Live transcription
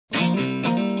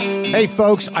Hey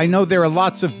folks, I know there are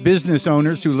lots of business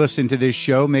owners who listen to this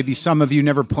show. Maybe some of you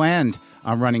never planned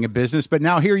on running a business, but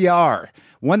now here you are.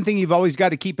 One thing you've always got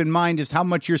to keep in mind is how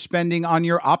much you're spending on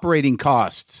your operating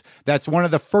costs. That's one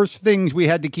of the first things we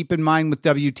had to keep in mind with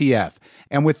WTF.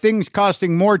 And with things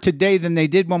costing more today than they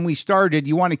did when we started,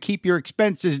 you want to keep your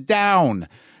expenses down.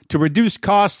 To reduce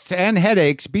costs and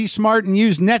headaches, be smart and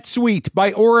use NetSuite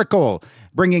by Oracle,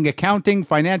 bringing accounting,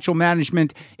 financial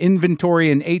management,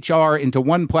 inventory, and HR into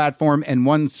one platform and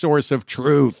one source of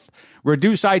truth.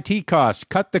 Reduce IT costs,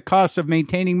 cut the costs of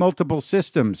maintaining multiple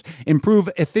systems, improve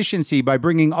efficiency by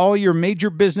bringing all your major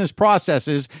business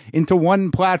processes into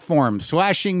one platform,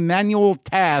 slashing manual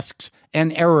tasks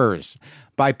and errors.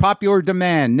 By popular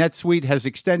demand, NetSuite has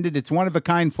extended its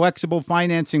one-of-a-kind flexible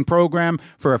financing program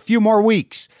for a few more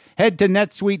weeks. Head to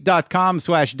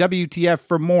netsuite.com/WTF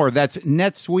for more. That's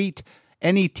NetSuite,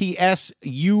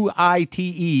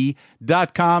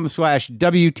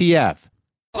 NetSuite.com/WTF.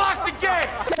 Lock the gate!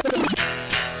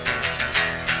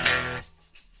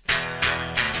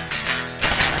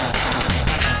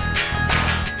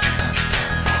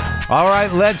 All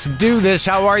right, let's do this.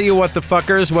 How are you, what the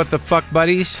fuckers, what the fuck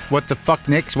buddies, what the fuck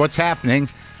nicks, what's happening?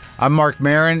 I'm Mark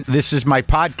Maron. This is my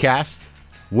podcast.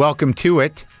 Welcome to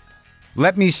it.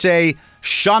 Let me say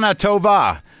Shana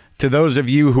Tova to those of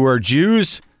you who are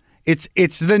Jews.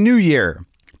 It's the new year.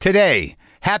 Today,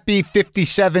 happy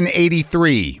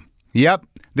 5783. Yep,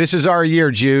 this is our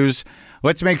year, Jews.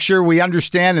 Let's make sure we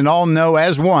understand and all know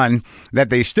as one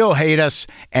that they still hate us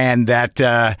and that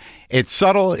it's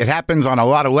subtle. It happens on a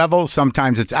lot of levels.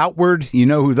 Sometimes it's outward. You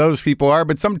know who those people are,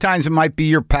 but sometimes it might be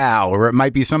your pal or it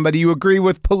might be somebody you agree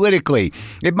with politically.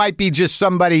 It might be just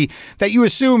somebody that you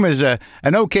assume is an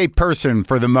okay person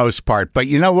for the most part. But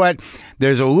you know what?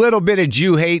 There's a little bit of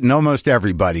Jew hate in almost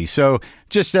everybody. So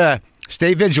just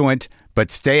stay vigilant,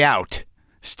 but stay out.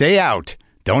 Stay out.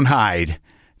 Don't hide.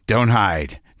 Don't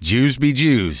hide. Jews be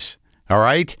Jews. All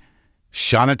right?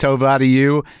 Shana Tova to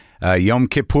you. Yom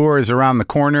Kippur is around the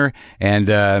corner,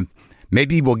 and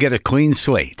maybe we'll get a clean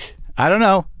slate. I don't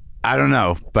know.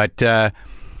 But I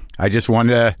just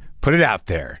wanted to put it out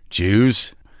there.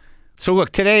 Jews. So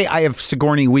look, today I have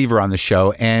Sigourney Weaver on the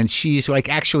show, and she's like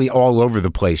actually all over the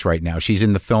place right now. She's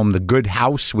in the film The Good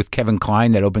House with Kevin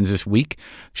Kline that opens this week.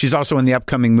 She's also in the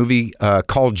upcoming movie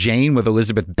called Jane with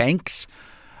Elizabeth Banks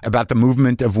about the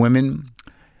movement of women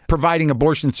providing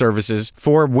abortion services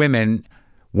for women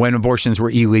when abortions were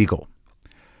illegal.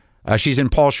 She's in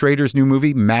Paul Schrader's new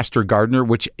movie, Master Gardener,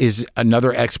 which is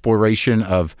another exploration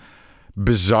of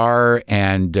bizarre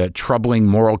and troubling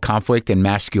moral conflict and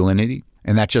masculinity.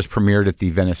 And that just premiered at the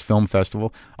Venice Film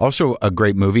Festival. Also a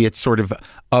great movie. It's sort of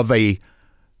a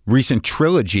recent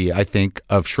trilogy, I think,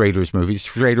 of Schrader's movies.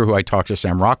 Schrader, who I talked to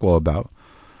Sam Rockwell about.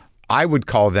 I would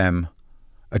call them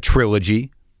a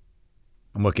trilogy.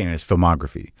 I'm looking at his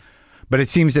filmography. But it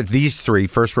seems that these three,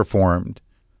 First Reformed,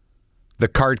 The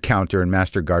Card Counter, and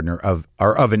Master Gardener,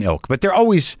 are of an ilk. But they're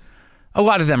always, a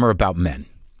lot of them are about men.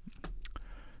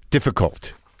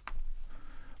 Difficult.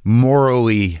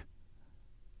 Morally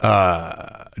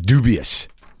dubious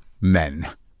men.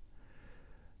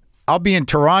 I'll be in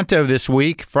Toronto this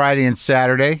week, Friday and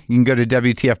Saturday. You can go to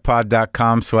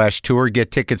WTFpod.com/tour,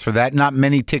 get tickets for that. Not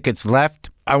many tickets left.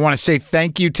 I want to say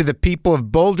thank you to the people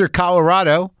of Boulder,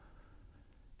 Colorado,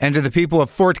 and to the people of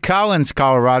Fort Collins,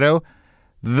 Colorado.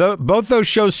 Both those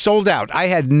shows sold out. I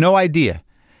had no idea.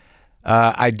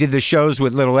 I did the shows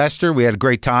with Little Esther. We had a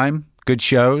great time. Good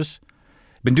shows.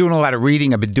 Been doing a lot of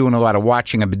reading. I've been doing a lot of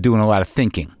watching. I've been doing a lot of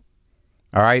thinking.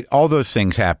 All right? All those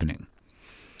things happening.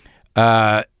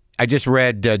 I just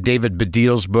read David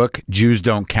Baddiel's book, Jews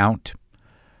Don't Count.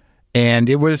 And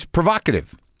it was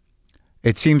provocative.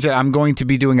 It seems that I'm going to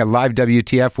be doing a live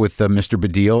WTF with Mr.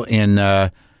 Baddiel in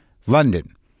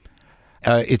London.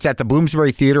 It's at the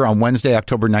Bloomsbury Theater on Wednesday,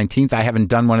 October 19th. I haven't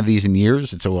done one of these in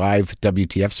years. It's a live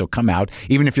WTF, so come out,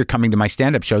 even if you're coming to my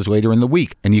stand-up shows later in the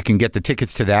week. And you can get the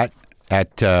tickets to that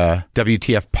at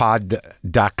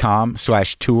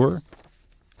WTFpod.com/tour.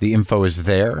 The info is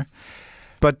there.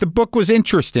 But the book was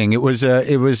interesting. It was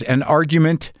an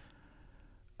argument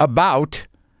about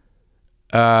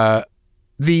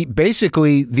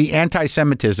basically the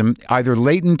anti-Semitism, either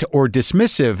latent or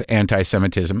dismissive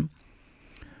anti-Semitism,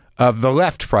 of the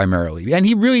left primarily. And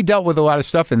he really dealt with a lot of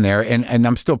stuff in there, and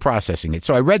I'm still processing it.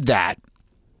 So I read that.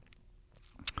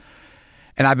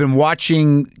 And I've been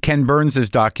watching Ken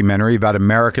Burns' documentary about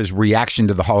America's reaction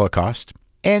to the Holocaust.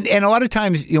 And a lot of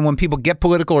times, you know, when people get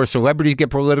political or celebrities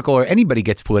get political or anybody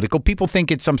gets political, people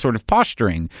think it's some sort of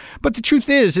posturing. But the truth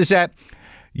is that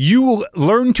you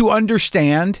learn to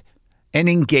understand and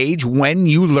engage when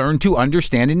you learn to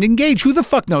understand and engage. Who the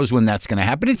fuck knows when that's going to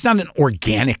happen? It's not an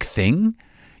organic thing.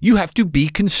 You have to be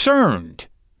concerned.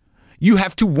 You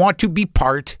have to want to be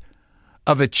part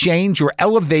of a change or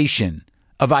elevation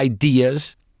of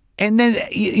ideas. And then,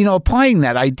 applying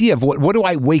that idea of what do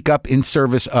I wake up in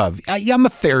service of? I'm a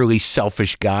fairly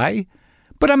selfish guy,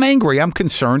 but I'm angry, I'm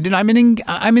concerned, and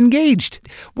I'm engaged.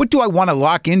 What do I want to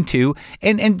lock into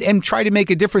and try to make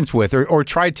a difference with or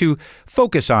try to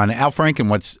focus on? Al Franken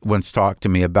once talked to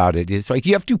me about it. It's like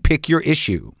you have to pick your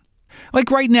issue.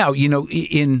 Like right now,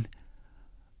 in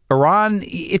Iran,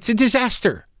 it's a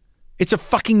disaster. It's a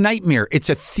fucking nightmare. It's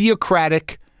a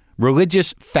theocratic,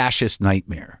 religious, fascist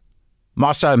nightmare.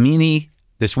 Mahsa Amini,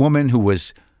 this woman who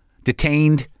was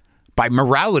detained by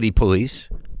morality police,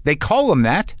 they call them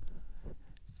that,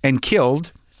 and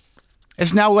killed,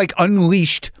 has now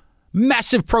unleashed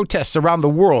massive protests around the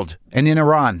world and in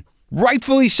Iran.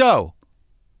 Rightfully so.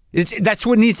 That's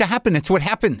what needs to happen. It's what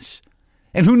happens.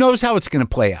 And who knows how it's going to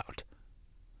play out.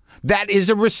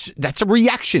 That's a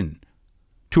reaction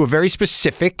to a very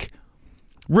specific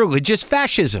religious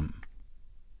fascism.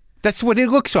 That's what it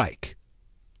looks like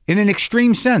in an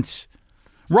extreme sense.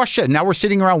 Russia, now we're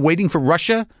sitting around waiting for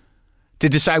Russia to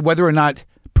decide whether or not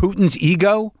Putin's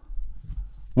ego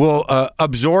will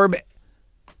absorb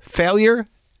failure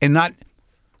and not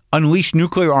unleash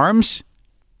nuclear arms.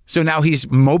 So now he's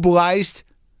mobilized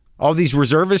all these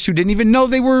reservists who didn't even know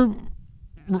they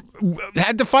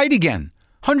had to fight again.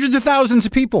 Hundreds of thousands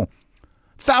of people.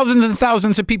 Thousands and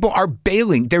thousands of people are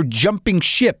bailing. They're jumping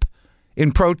ship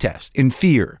in protest, in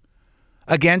fear,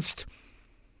 against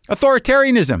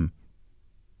authoritarianism.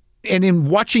 And in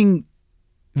watching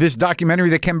this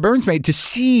documentary that Ken Burns made, to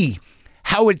see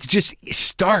how it just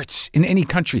starts in any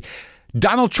country.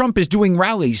 Donald Trump is doing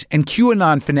rallies and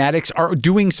QAnon fanatics are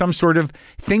doing some sort of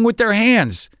thing with their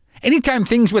hands. Anytime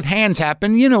things with hands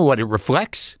happen, you know what it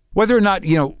reflects. Whether or not,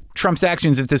 Trump's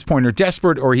actions at this point are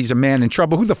desperate or he's a man in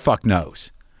trouble, who the fuck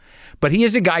knows? But he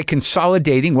is a guy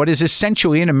consolidating what is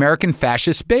essentially an American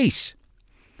fascist base.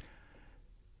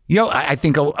 I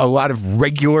think a lot of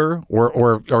regular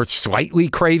or slightly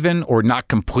craven or not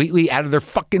completely out of their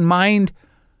fucking mind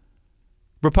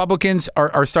Republicans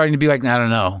are starting to be like, I don't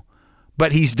know.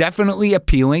 But he's definitely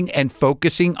appealing and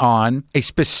focusing on a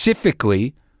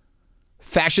specifically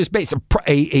fascist base,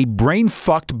 a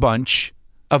brain-fucked bunch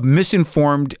of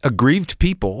misinformed, aggrieved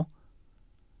people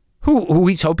who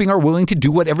he's hoping are willing to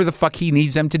do whatever the fuck he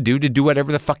needs them to do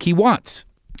whatever the fuck he wants.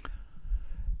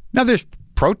 Now, there's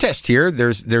protest here.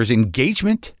 There's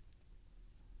engagement.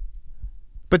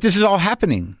 But this is all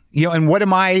happening. And what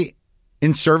am I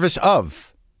in service of?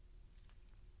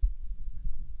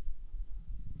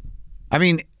 I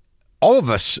mean, all of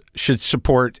us should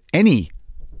support any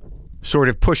sort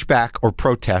of pushback or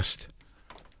protest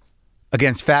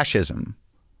against fascism,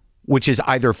 which is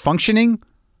either functioning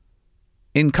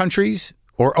in countries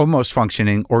or almost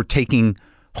functioning or taking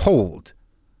hold.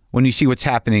 When you see what's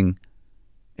happening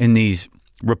in these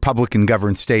Republican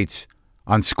governed states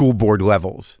on school board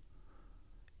levels,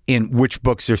 in which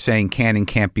books they're saying can and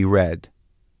can't be read,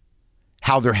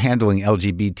 how they're handling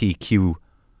LGBTQ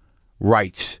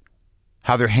rights,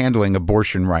 how they're handling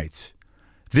abortion rights.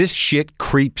 This shit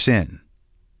creeps in.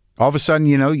 All of a sudden,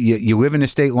 you live in a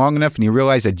state long enough and you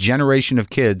realize a generation of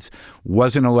kids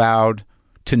wasn't allowed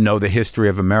to know the history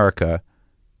of America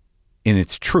in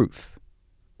its truth,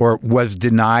 or was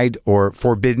denied or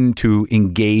forbidden to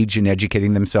engage in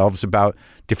educating themselves about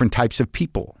different types of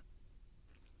people,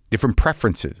 different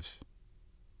preferences.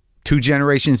 2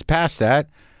 generations past that,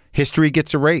 history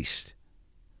gets erased.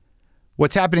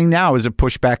 What's happening now is a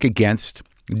pushback against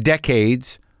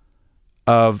decades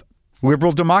of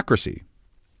liberal democracy,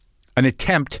 an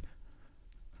attempt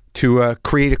to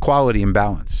create equality and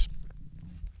balance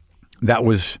that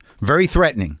was very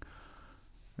threatening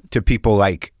to people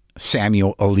like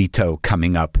Samuel Alito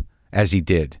coming up as he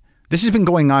did. This has been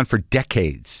going on for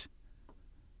decades.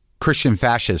 Christian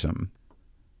fascism,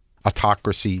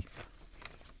 autocracy,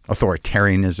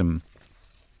 authoritarianism,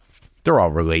 they're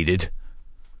all related.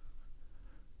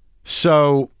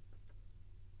 So,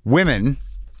 women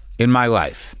in my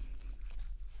life,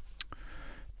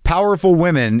 powerful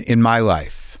women in my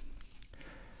life,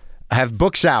 have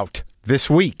books out this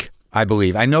week, I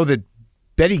believe. I know that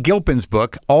Betty Gilpin's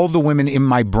book, All the Women in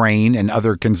My Brain and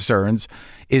Other Concerns,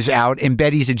 is out, and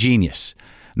Betty's a genius.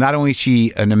 Not only is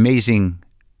she an amazing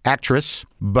actress,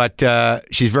 but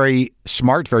she's very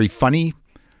smart, very funny,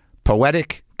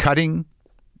 poetic, cutting,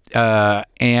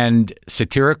 and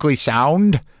satirically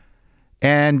sound,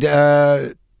 and raw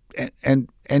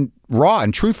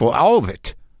and truthful, all of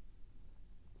it.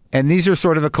 And these are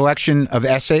sort of a collection of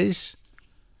essays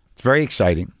It's very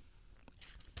exciting.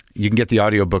 You can get the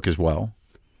audiobook as well.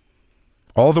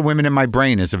 All the Women in My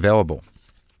Brain is available.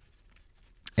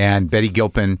 And Betty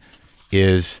Gilpin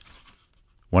is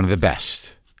one of the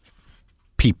best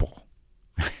people.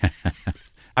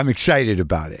 I'm excited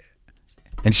about it.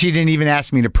 And she didn't even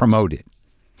ask me to promote it.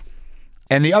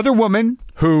 And the other woman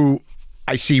who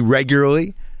I see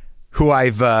regularly, who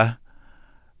I've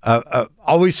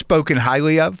always spoken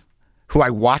highly of, who I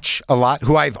watch a lot,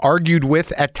 who I've argued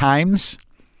with at times.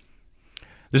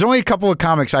 There's only a couple of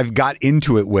comics I've got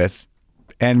into it with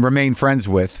and remain friends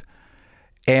with.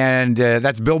 And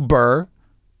that's Bill Burr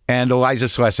and Iliza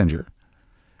Shlesinger.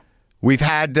 We've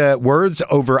had words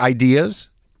over ideas,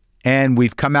 and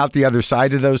we've come out the other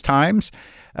side of those times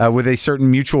with a certain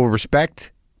mutual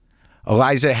respect.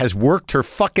 Iliza has worked her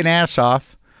fucking ass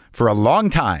off for a long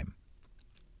time.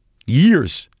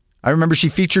 Years. I remember she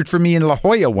featured for me in La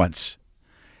Jolla once.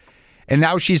 And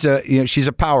now she's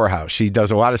a powerhouse. She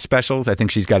does a lot of specials. I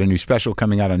think she's got a new special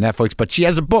coming out on Netflix, but she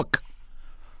has a book.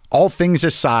 All things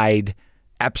aside,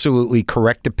 absolutely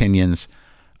correct opinions,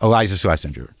 Iliza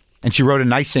Shlesinger. And she wrote a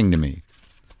nice thing to me.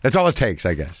 That's all it takes,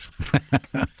 I guess.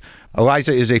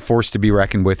 Iliza is a force to be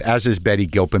reckoned with, as is Betty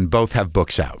Gilpin. Both have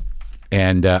books out,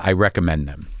 and I recommend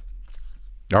them.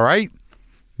 All right?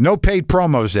 No paid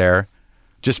promos there.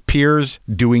 Just peers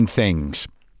doing things.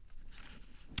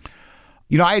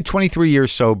 You know, I had 23 years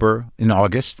sober in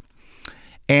August.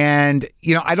 And,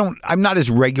 you know, I'm not as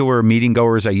regular a meeting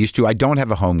goer as I used to. I don't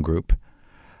have a home group.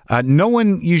 No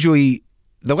one usually,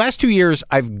 the last 2 years,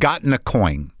 I've gotten a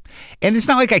coin. And it's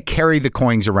not like I carry the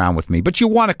coins around with me, but you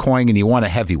want a coin and you want a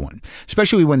heavy one,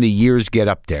 especially when the years get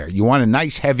up there. You want a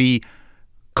nice, heavy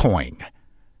coin.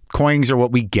 Coins are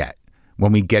what we get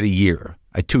when we get a year,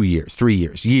 2 years, 3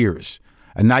 years.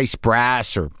 A nice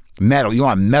brass or metal. You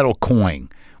want a metal coin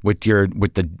with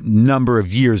the number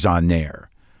of years on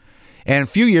there. And a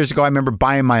few years ago, I remember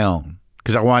buying my own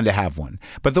because I wanted to have one.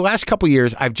 But the last couple of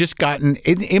years, I've just gotten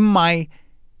in my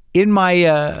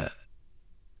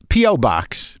P.O.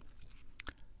 box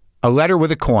a letter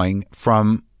with a coin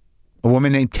from a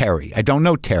woman named Terry. I don't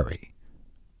know Terry.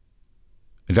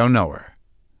 I don't know her.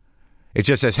 It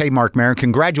just says, "Hey, Mark Maron,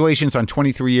 congratulations on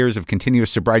 23 years of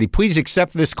continuous sobriety. Please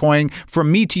accept this coin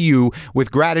from me to you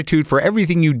with gratitude for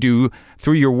everything you do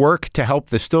through your work to help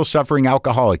the still suffering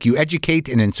alcoholic. You educate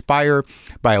and inspire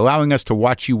by allowing us to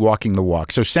watch you walking the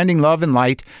walk. So sending love and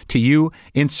light to you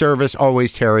in service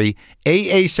always, Terry.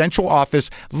 AA Central Office,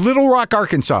 Little Rock,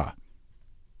 Arkansas."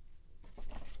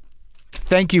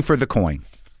 Thank you for the coin.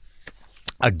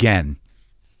 Again,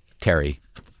 Terry.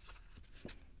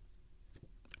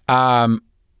 And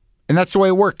that's the way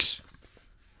it works.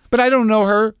 But I don't know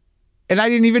her, and I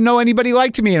didn't even know anybody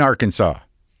liked me in Arkansas.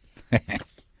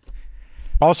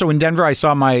 Also in Denver, I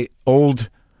saw my old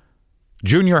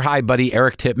junior high buddy,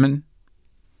 Eric Tippmann,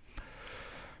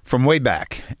 from way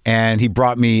back, and he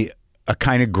brought me a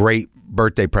kind of great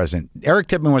birthday present. Eric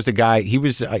Tippmann was the guy, he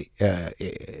was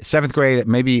 7th grade,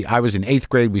 maybe I was in 8th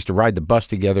grade. We used to ride the bus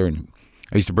together, and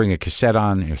I used to bring a cassette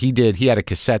on. He had a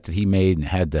cassette that he made and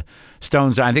had the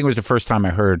Stones on. I think it was the first time I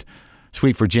heard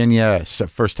Sweet Virginia.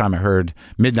 First time I heard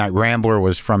Midnight Rambler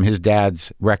was from his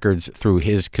dad's records through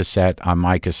his cassette on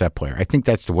my cassette player. I think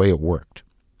that's the way it worked.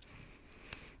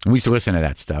 And we used to listen to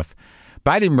that stuff.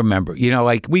 But I didn't remember,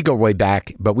 like we go way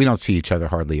back, but we don't see each other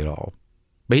hardly at all.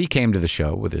 But he came to the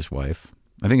show with his wife.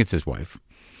 I think it's his wife.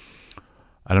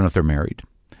 I don't know if they're married.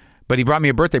 But he brought me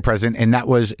a birthday present, and that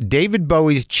was David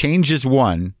Bowie's Changes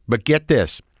One. But get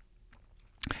this.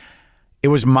 It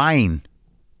was mine.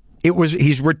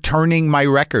 He's returning my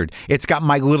record. It's got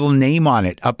my little name on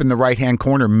it up in the right-hand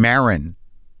corner, Maron.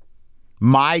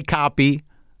 My copy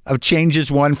of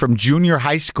Changes One from junior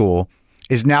high school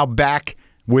is now back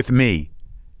with me.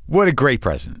 What a great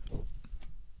present.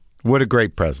 What a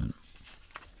great present.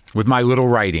 With my little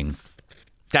writing.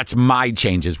 That's my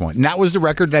Changes One. And that was the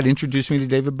record that introduced me to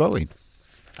David Bowie.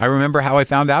 I remember how I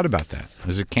found out about that. It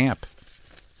was at camp.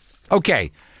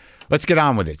 Okay, let's get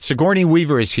on with it. Sigourney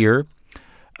Weaver is here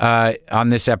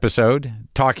on this episode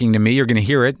talking to me. You're going to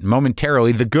hear it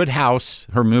momentarily. The Good House,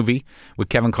 her movie with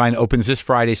Kevin Kline, opens this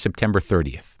Friday, September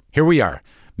 30th. Here we are,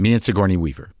 me and Sigourney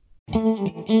Weaver.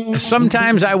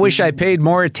 Sometimes I wish I paid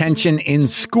more attention in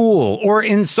school, or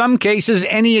in some cases,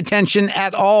 any attention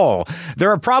at all. There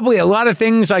are probably a lot of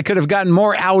things I could have gotten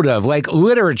more out of, like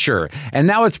literature, and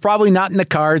now it's probably not in the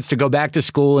cards to go back to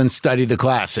school and study the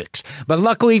classics. But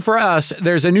luckily for us,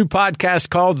 there's a new podcast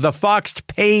called The Foxed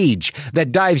Page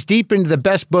that dives deep into the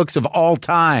best books of all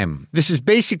time. This is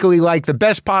basically like the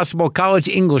best possible college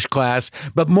English class,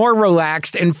 but more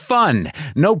relaxed and fun.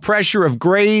 No pressure of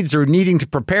grades or needing to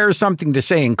prepare something to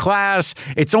say in class.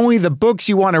 It's only the books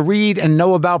you want to read and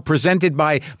know about, presented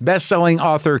by best-selling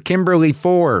author Kimberly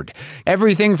Ford.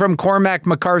 Everything from Cormac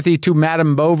McCarthy to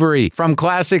Madame Bovary, from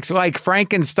classics like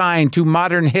Frankenstein to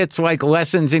modern hits like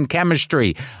Lessons in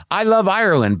Chemistry. I love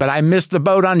Ireland, but I missed the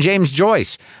boat on James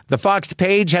Joyce. The Foxed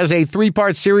Page has a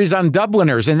 3-part series on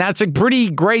Dubliners, and that's a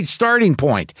pretty great starting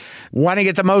point. Want to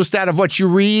get the most out of what you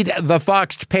read? The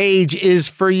Foxed Page is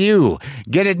for you.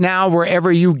 Get it now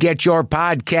wherever you get your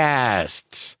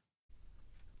podcasts.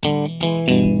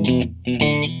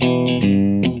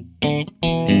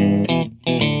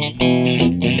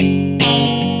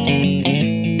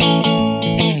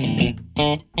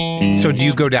 So do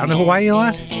you go down to Hawaii a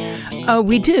lot?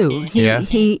 We do.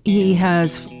 He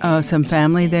has some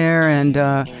family there, and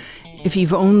if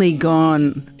you've only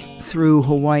gone through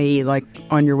Hawaii, like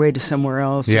on your way to somewhere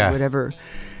else or whatever,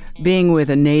 being with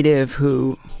a native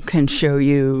who can show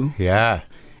you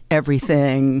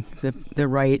everything, the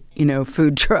right,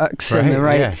 food trucks and the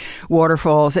right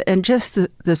waterfalls, and just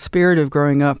the spirit of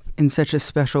growing up in such a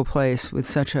special place with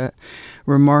such a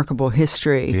remarkable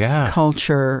history,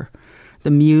 culture,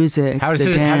 the music,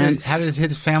 the dance. How did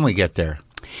his family get there?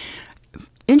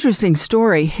 Interesting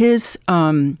story. His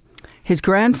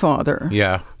grandfather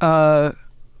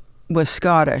was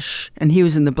Scottish, and he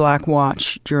was in the Black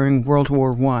Watch during World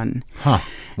War I. Huh.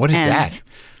 What is that?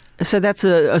 So that's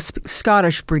a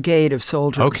Scottish brigade of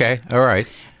soldiers. Okay. All right.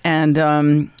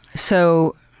 And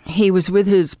so he was with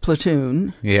his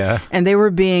platoon. Yeah. And they were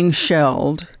being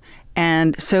shelled.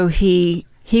 And so he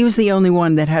was the only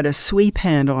one that had a sweep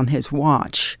hand on his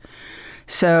watch.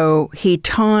 So he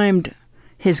timed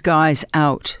his guys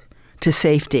out to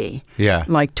safety. Yeah.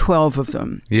 Like 12 of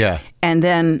them. Yeah. And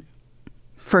then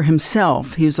for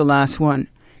himself, he was the last one.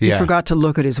 He forgot to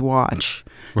look at his watch.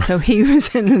 So he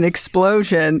was in an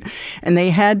explosion, and they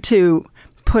had to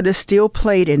put a steel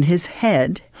plate in his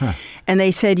head. Huh. And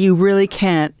they said, you really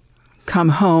can't come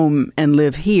home and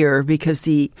live here because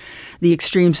the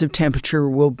extremes of temperature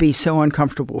will be so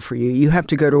uncomfortable for you. You have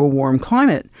to go to a warm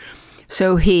climate.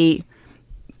 So he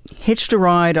hitched a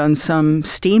ride on some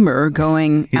steamer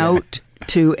going out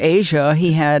to Asia.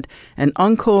 He had an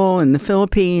uncle in the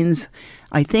Philippines.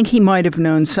 I think he might have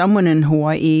known someone in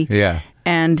Hawaii. Yeah.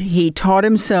 And he taught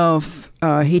himself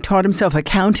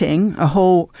accounting, a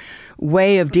whole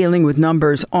way of dealing with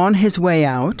numbers on his way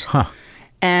out. Huh.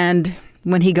 And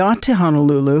when he got to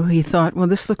Honolulu, he thought, well,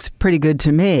 this looks pretty good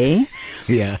to me.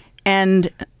 Yeah. And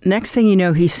next thing you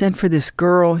know, he sent for this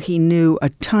girl he knew a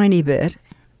tiny bit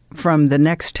from the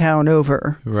next town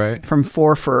over, right, from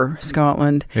Forfar,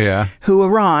 Scotland, who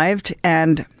arrived,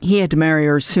 and he had to marry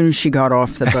her as soon as she got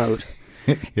off the boat.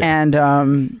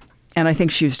 And I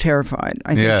think she was terrified.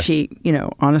 I think she,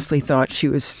 honestly thought she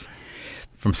was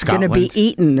from Scotland going to be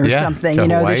eaten or something.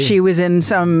 That she was in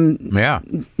some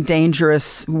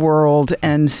dangerous world.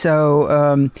 And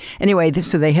so anyway,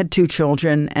 so they had 2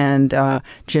 children, and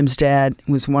Jim's dad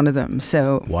was one of them.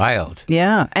 So wild.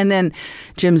 Yeah. And then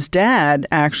Jim's dad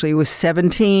actually was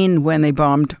 17 when they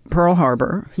bombed Pearl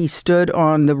Harbor. He stood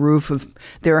on the roof of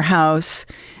their house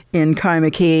in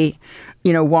Kaimuki,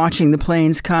 watching the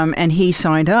planes come, and he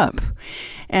signed up.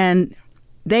 And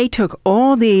they took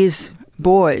all these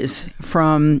boys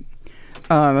from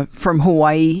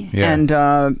Hawaii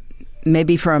and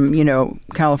maybe from,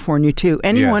 California too.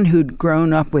 Anyone who'd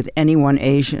grown up with anyone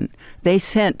Asian, they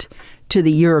sent to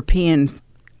the European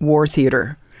war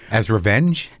theater. As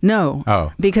revenge? No.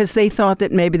 Oh. Because they thought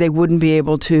that maybe they wouldn't be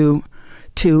able to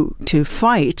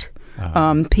fight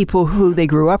people who they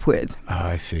grew up with. Oh,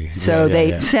 I see. So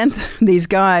they sent these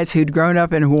guys who'd grown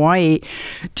up in Hawaii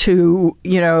to,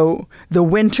 the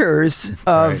winters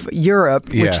of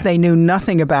Europe, which they knew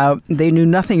nothing about. They knew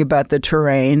nothing about the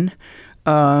terrain.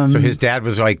 So his dad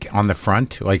was like on the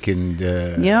front, like in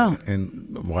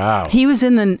wow. He was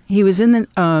in the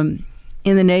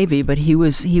Navy, but he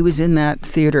was in that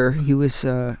theater. He was.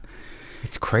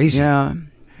 It's crazy. Yeah.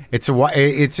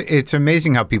 It's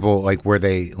amazing how people, like, where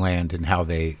they land and how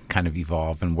they kind of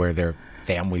evolve and where their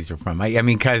families are from. I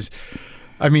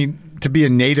mean, to be a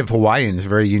native Hawaiian is a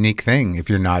very unique thing if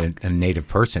you're not a native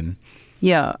person.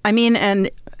 Yeah. I mean,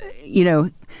 and,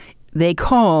 they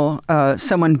call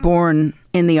someone born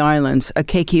in the islands a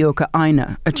keikioka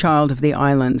aina, a child of the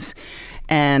islands.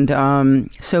 And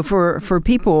so for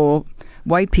people,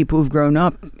 white people who've grown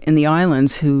up in the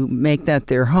islands who make that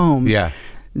their home,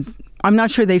 I'm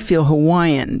not sure they feel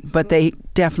Hawaiian, but they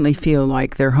definitely feel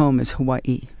like their home is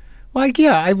Hawaii. Well,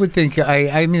 yeah, I would think,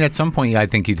 I mean, at some point, I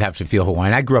think you'd have to feel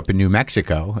Hawaiian. I grew up in New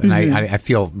Mexico, and I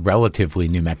feel relatively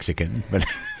New Mexican, but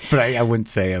I wouldn't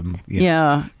say I'm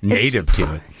native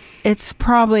to it. It's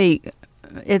probably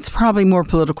it's probably more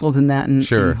political than that in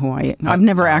Hawaii. I've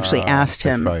never actually asked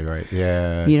him. That's probably right.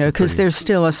 Yeah. Because there's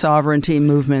still a sovereignty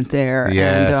movement there.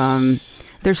 Yes. And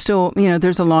there's still,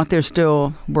 there's a lot they're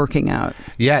still working out.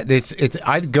 Yeah, it's.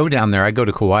 I go down there. I go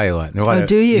to Kauai a lot. Oh,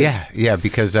 do you? Yeah,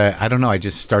 because I don't know. I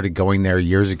just started going there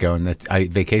years ago, and I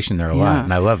vacation there a lot,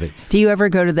 and I love it. Do you ever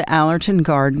go to the Allerton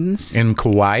Gardens in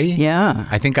Kauai? Yeah,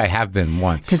 I think I have been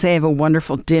once. Because they have a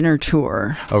wonderful dinner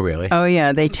tour. Oh, really? Oh,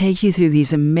 yeah. They take you through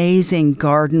these amazing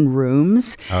garden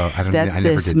rooms. Oh, I never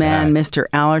did this man, that. Mr.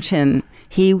 Allerton,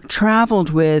 he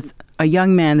traveled with a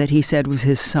young man that he said was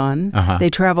his son.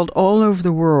 They traveled all over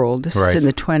the world. This is in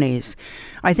the 1920s.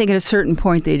 I think at a certain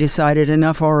point they decided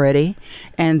enough already,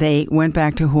 and they went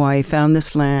back to Hawaii, found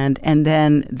this land, and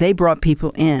then they brought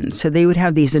people in. So they would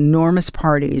have these enormous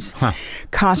parties,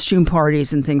 costume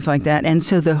parties and things like that. And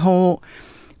so the whole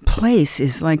place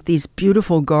is like these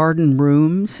beautiful garden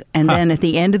rooms, and then at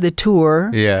the end of the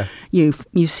tour, you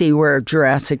see where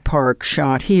Jurassic Park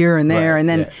shot here and there, and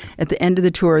then at the end of the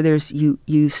tour, there's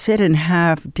you sit and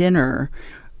have dinner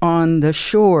on the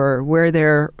shore where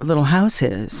their little house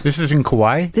is. This is in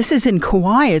Kauai? This is in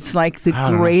Kauai. It's like the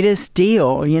greatest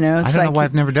deal, It's I don't know why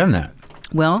I've never done that.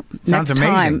 Well, Sounds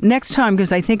amazing. Next time,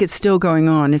 because I think it's still going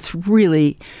on. It's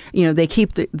really, they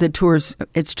keep the tours.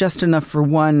 It's just enough for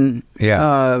one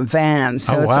van,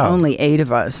 so it's only 8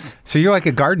 of us. So you're like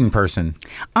a garden person.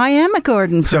 I am a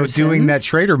garden person. So doing that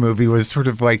Schrader movie was sort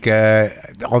of like,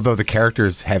 although the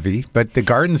character's heavy, but the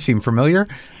gardens seem familiar.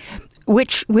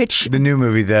 Which the new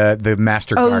movie, the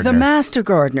Master Gardener. Oh, the Master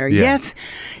Gardener. Yeah.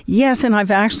 Yes, and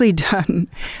I've actually done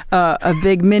a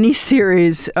big mini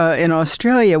series in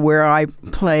Australia where I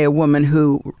play a woman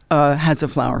who has a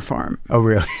flower farm. Oh,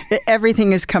 really?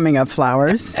 Everything is coming up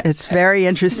flowers. It's very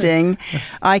interesting.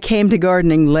 I came to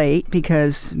gardening late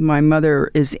because my mother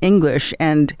is English,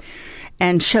 and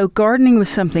so gardening was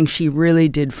something she really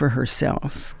did for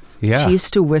herself. Yeah. She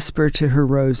used to whisper to her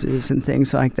roses and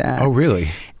things like that. Oh,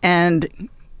 really? And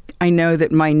I know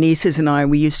that my nieces and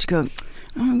we used to go,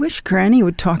 I wish Granny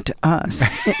would talk to us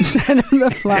instead of the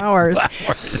flowers.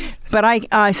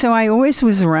 But so I always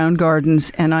was around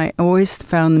gardens, and I always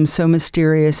found them so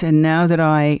mysterious. And now that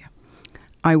I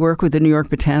work with the New York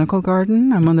Botanical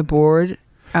Garden, I'm on the board.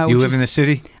 You live in the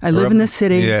city? I live in the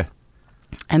city. Yeah.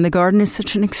 And the garden is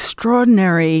such an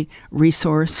extraordinary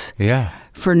resource. Yeah.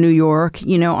 For New York.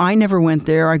 I never went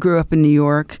there. I grew up in New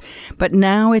York. But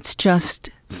now it's just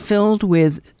filled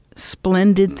with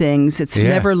splendid things. It's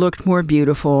never looked more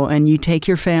beautiful. And you take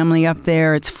your family up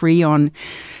there. It's free on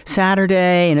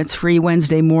Saturday and it's free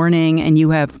Wednesday morning. And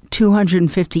you have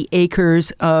 250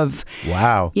 acres of...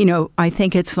 Wow. I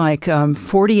think it's like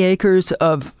 40 acres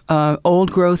of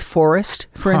old growth forest,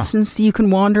 for instance, you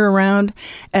can wander around,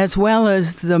 as well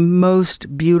as the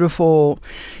most beautiful,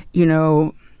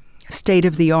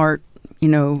 state-of-the-art,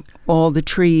 all the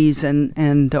trees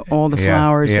and all the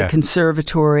flowers, the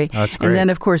conservatory. Oh, that's great. And then,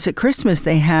 of course, at Christmas,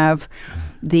 they have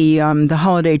the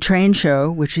holiday train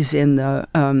show, which is in the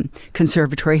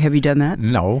conservatory. Have you done that?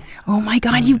 No. Oh, my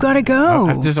God, you've got to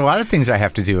go. There's a lot of things I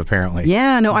have to do, apparently.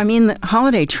 Yeah, no, I mean, the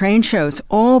holiday train show, it's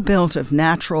all built of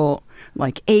natural,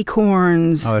 like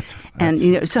acorns. Oh, that's and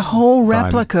it's a whole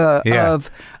replica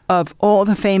of all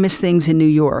the famous things in New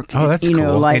York. Oh, that's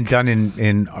cool. Like, and done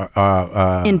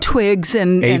in twigs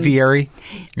and aviary.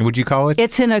 Would you call it?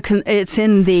 It's in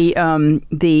the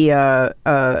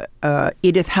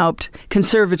Edith Haupt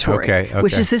Conservatory,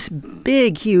 which is this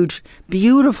big, huge,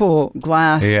 beautiful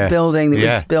glass building that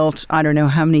was built I don't know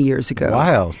how many years ago.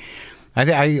 Wild.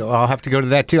 I'll have to go to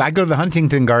that too. I go to the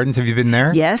Huntington Gardens. Have you been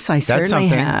there? Yes, I certainly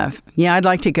have. Yeah, I'd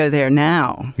like to go there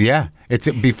now. Yeah,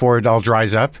 it's before it all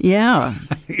dries up. Yeah,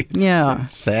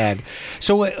 it's sad.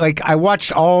 So, like, I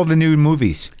watched all the new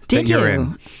movies that you're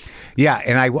in. Yeah,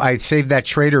 and I saved that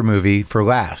Schrader movie for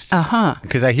last.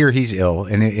 Because I hear he's ill,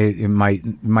 and it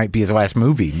might be his last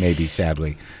movie, maybe.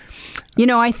 Sadly.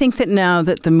 I think that now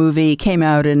that the movie came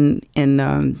out in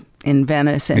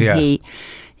Venice, and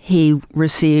he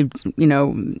received,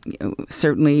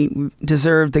 certainly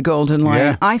deserved the Golden Lion.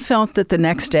 Yeah. I felt that the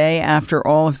next day, after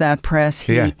all of that press,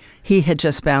 he had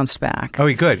just bounced back. Oh,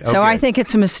 he could. So I think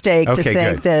it's a mistake to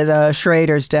think that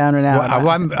Schrader's down and out. Well,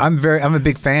 I'm a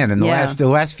big fan, and the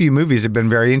last few movies have been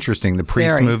very interesting. The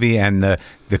Priest movie and the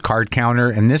Card Counter,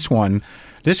 and this one's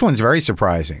very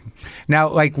surprising. Now,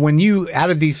 like when out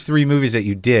of these 3 movies that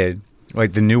you did,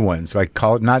 like the new ones, like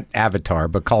not Avatar,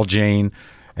 but Call Jane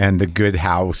and The Good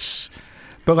House.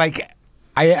 But like,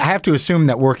 I have to assume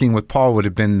that working with Paul would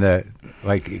have been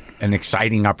an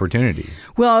exciting opportunity.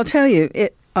 Well, I'll tell you,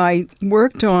 I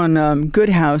worked on Good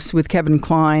House with Kevin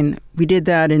Kline. We did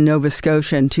that in Nova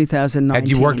Scotia in 2019. Had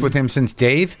you worked with him since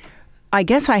Dave? I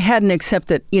guess I hadn't, except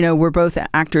that, we're both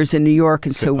actors in New York,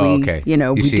 and so we,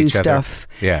 we do stuff.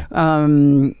 Yeah.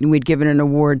 We'd given an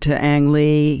award to Ang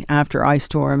Lee after Ice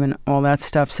Storm and all that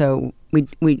stuff, so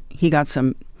he got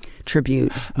some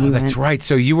tribute. Oh, that's right.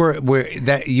 So you were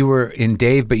in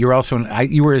Dave, but you were also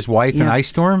you were his wife in Ice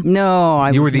Storm? No,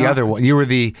 you were the other one. You were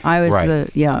the I was right.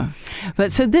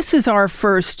 But so this is our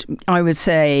first, I would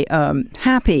say,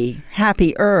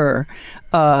 happier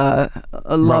a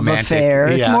love affair.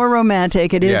 It's more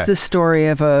romantic. It is the story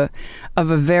of a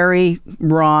very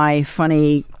wry,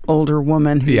 funny older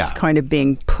woman who's kind of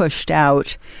being pushed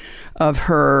out of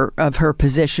her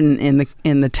position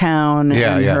in the town,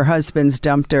 and her husband's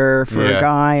dumped her for a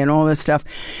guy and all this stuff.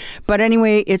 But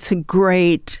anyway, it's a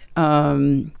great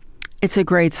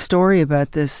story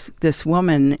about this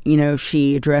woman.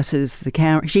 She addresses the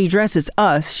camera. She addresses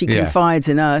us. She confides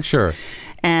in us. Sure.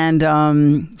 And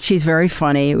she's very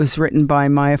funny. It was written by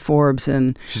Maya Forbes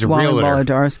and Wally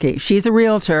Wolodarski. She's a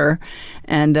realtor,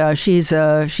 and she's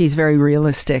very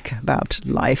realistic about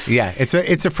life. Yeah,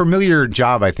 it's a familiar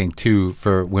job, I think, too,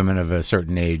 for women of a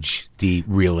certain age. The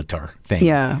realtor thing.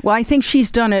 Yeah. Well, I think she's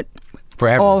done it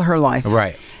forever, all her life.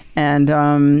 Right. And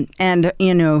her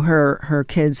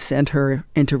kids sent her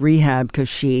into rehab because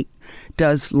she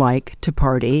does like to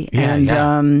party.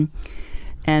 And,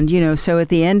 so at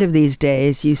the end of these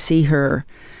days, you see her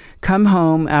come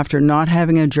home after not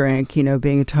having a drink,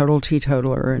 being a total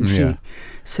teetotaler. And she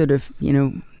sort of,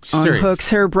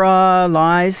 unhooks her bra,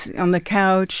 lies on the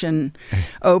couch, and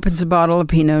opens a bottle of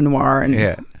Pinot Noir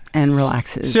and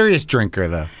relaxes. Serious drinker,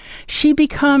 though. She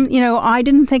I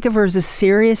didn't think of her as a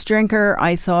serious drinker.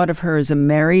 I thought of her as a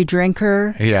merry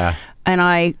drinker. Yeah. And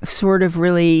I sort of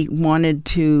really wanted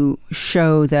to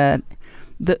show that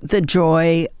the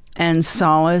joy and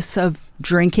solace of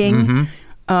drinking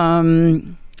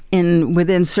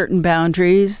within certain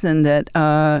boundaries, and that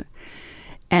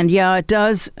it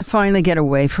does finally get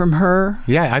away from her.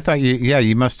 Yeah, I thought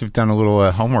you must have done a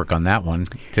little homework on that one.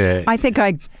 I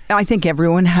think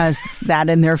everyone has that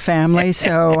in their family,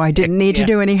 so I didn't need to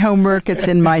do any homework. It's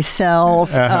in my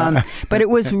cells. But it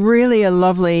was really a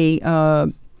lovely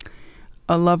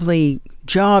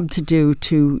job to do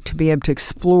to be able to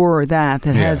explore that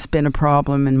has been a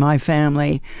problem in my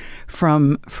family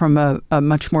from a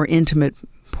much more intimate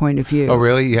point of view. Oh,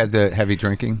 really? You had the heavy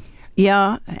drinking?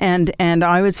 Yeah, and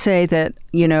I would say that,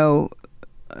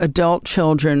 adult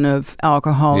children of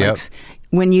alcoholics,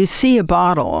 when you see a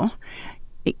bottle,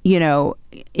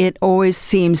 it always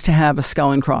seems to have a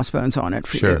skull and crossbones on it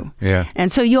for you. Yeah.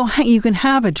 And so you can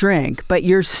have a drink, but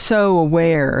you're so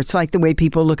aware. It's like the way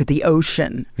people look at the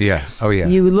ocean. Yeah. Oh, yeah.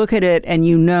 You look at it and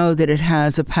you know that it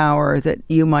has a power that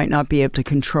you might not be able to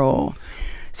control.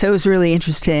 So it was really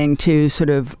interesting to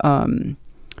sort of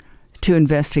to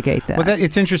investigate that. Well,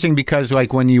 it's interesting because,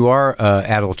 like, when you are an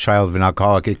adult child of an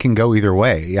alcoholic, it can go either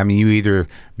way. I mean, you either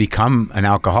become an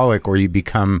alcoholic or you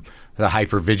become the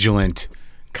hypervigilant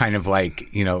kind of like,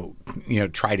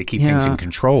 try to keep things in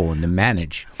control and to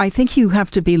manage. I think you have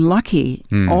to be lucky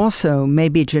also,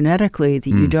 maybe genetically, that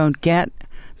you don't get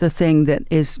the thing that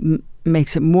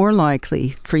makes it more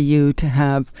likely for you to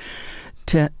have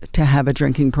a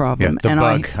drinking problem. Yeah, the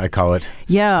bug, I call it.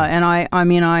 Yeah, and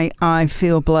I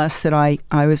feel blessed that I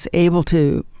was able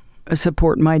to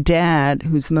support my dad,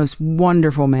 who's the most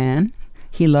wonderful man.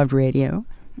 He loved radio,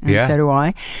 and so do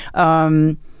I.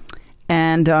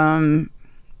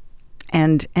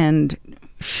 And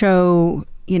show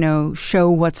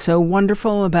what's so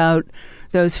wonderful about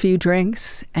those few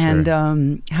drinks,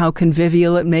 and how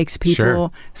convivial it makes people.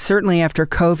 Sure. Certainly after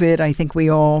COVID, I think we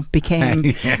all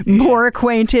became more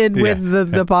acquainted with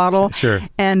the bottle. Sure.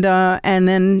 And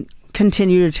then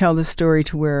continue to tell the story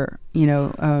to where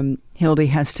Hildy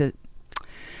has to.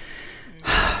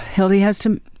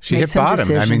 She hit bottom.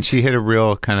 Decisions. I mean, she hit a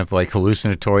real kind of like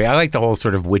hallucinatory. I like the whole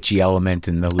sort of witchy element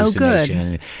in the hallucination.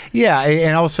 Oh, good. Yeah,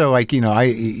 and also like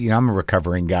I'm a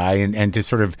recovering guy, and to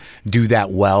sort of do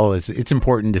that well it's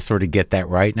important to sort of get that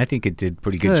right. And I think it did a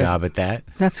pretty good job at that.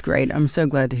 That's great. I'm so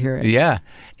glad to hear it. Yeah,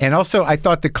 and also I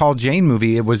thought the Call Jane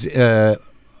movie, it was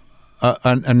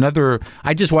another.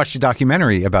 I just watched a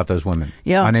documentary about those women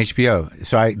on HBO.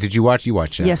 So did you watch? You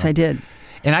watched it? Yes, right? I did.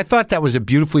 And I thought that was a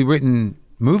beautifully written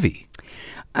movie.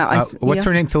 What's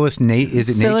her name? Phyllis Nagy? Is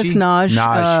it Phyllis Nagy?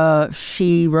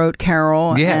 She wrote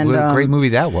Carol. Yeah, what a great movie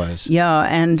that was. Yeah,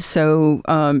 and so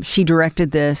she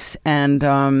directed this and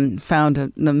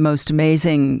found the most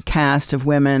amazing cast of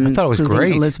women. I thought it was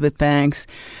great. Elizabeth Banks.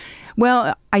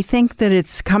 Well, I think that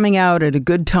it's coming out at a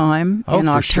good time in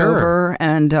October, sure.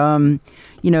 And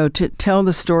to tell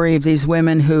the story of these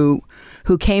women who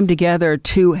who came together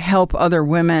to help other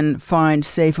women find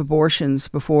safe abortions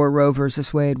before Roe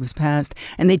versus Wade was passed,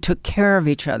 and they took care of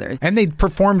each other. And they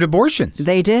performed abortions.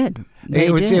 They did.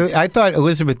 I thought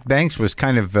Elizabeth Banks was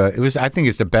kind of. I think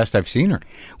it's the best I've seen her.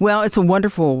 Well, it's a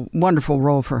wonderful, wonderful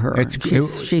role for her.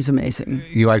 She's amazing.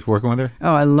 You liked working with her?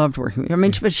 Oh, I loved working with her. I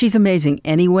mean, but she's amazing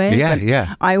anyway.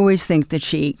 Yeah. I always think that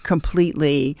she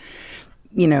completely,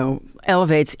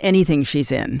 elevates anything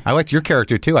she's in. I liked your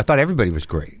character too. I thought everybody was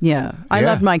great. Yeah, I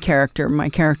loved my character. My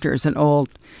character is an old,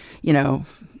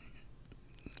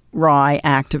 wry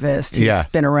activist who's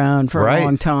been around for a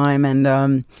long time,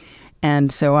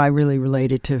 and so I really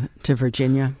related to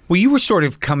Virginia. Well, you were sort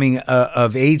of coming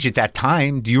of age at that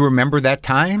time. Do you remember that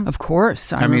time? Of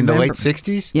course, I mean, the late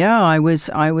 '60s. Yeah, I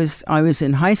was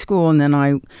in high school, and then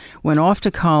I went off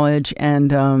to college.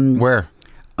 And where?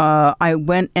 I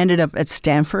ended up at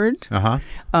Stanford,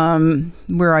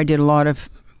 where I did a lot of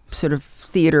sort of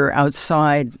theater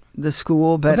outside the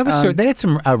school. But they had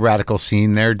some radical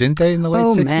scene there, didn't they, in the late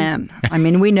 60s? Oh, man. I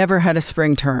mean, we never had a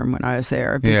spring term when I was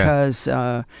there because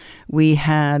we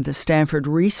had the Stanford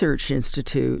Research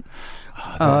Institute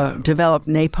develop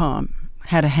napalm,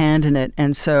 had a hand in it.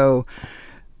 And so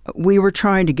we were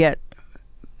trying to get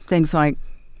things like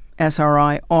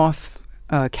SRI off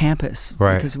campus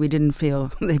because we didn't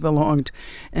feel they belonged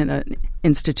in an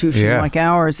institution like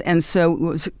ours, and so it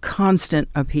was constant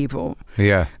upheaval.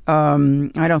 I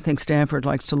don't think Stanford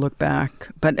likes to look back,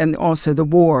 and also the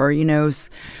war,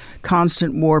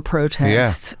 constant war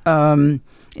protests.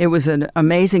 It was an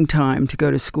amazing time to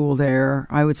go to school there.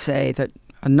 I would say that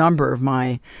a number of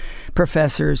my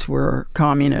professors were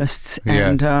communists,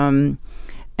 and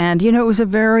it was a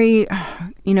very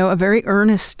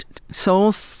earnest,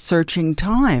 soul-searching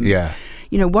time.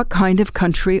 What kind of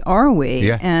country are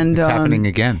we? And it's happening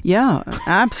again. Yeah,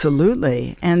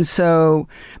 absolutely. And so,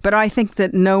 but I think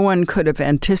that no one could have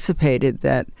anticipated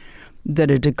that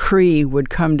a decree would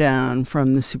come down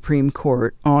from the Supreme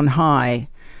Court on high,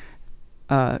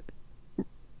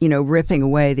 ripping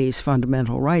away these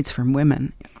fundamental rights from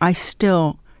women. I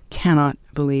still cannot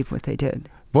believe what they did.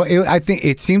 Well, I think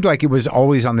it seemed like it was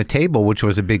always on the table, which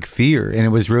was a big fear. And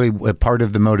it was really a part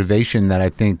of the motivation that I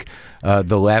think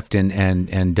the left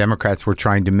and Democrats were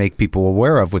trying to make people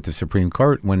aware of with the Supreme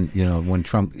Court when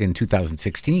Trump in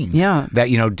 2016.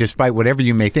 That, despite whatever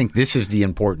you may think, this is the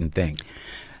important thing.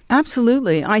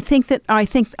 Absolutely. I think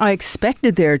I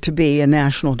expected there to be a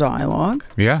national dialogue.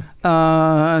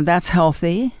 That's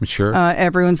healthy. Sure.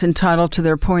 Everyone's entitled to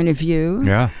their point of view.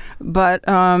 But,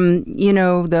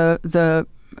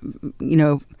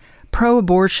 the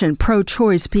pro-abortion,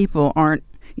 pro-choice people aren't,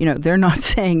 they're not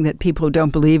saying that people who don't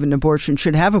believe in abortion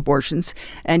should have abortions.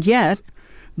 And yet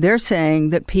they're saying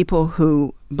that people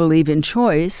who believe in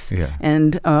choice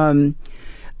and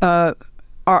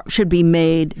should be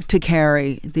made to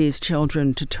carry these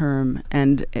children to term,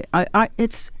 and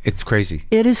it's crazy.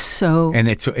 It is so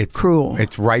it's cruel.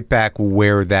 It's right back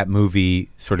where that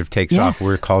movie sort of takes off.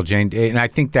 We're Called Jane, and I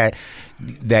think that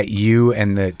you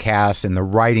and the cast and the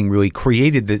writing really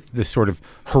created the sort of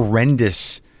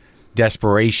horrendous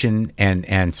desperation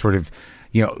and sort of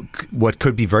what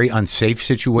could be very unsafe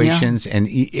situations and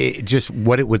just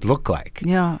what it would look like.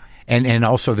 And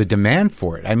also the demand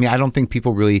for it. I mean, I don't think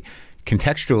people really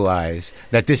contextualize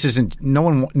that this isn't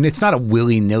it's not a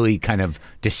willy-nilly kind of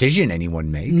decision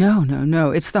anyone makes.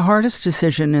 No. It's the hardest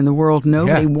decision in the world.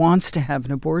 Nobody wants to have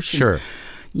an abortion. Sure.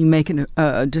 You make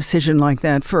a decision like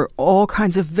that for all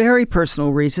kinds of very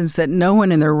personal reasons that no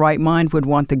one in their right mind would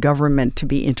want the government to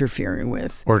be interfering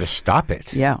with. Or to stop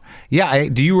it. Yeah.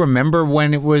 Do you remember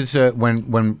when it was,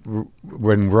 when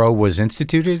Roe was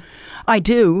instituted? I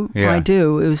do. I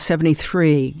do. It was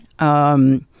 1973.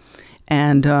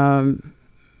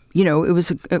 It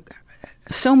was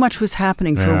so much was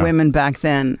happening for women back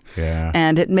then.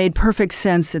 And it made perfect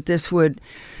sense that this would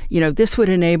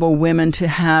enable women to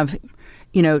have,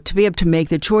 to be able to make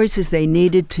the choices they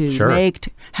needed to make,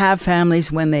 to have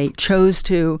families when they chose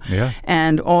to,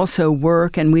 and also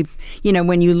work. And we've,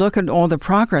 when you look at all the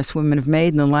progress women have made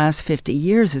in the last 50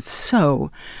 years, it's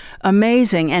so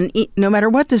amazing. And no matter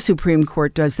what the Supreme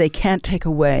Court does, they can't take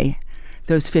away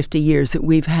those 50 years that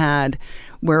we've had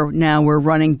where now we're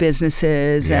running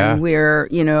businesses and we're,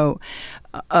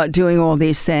 doing all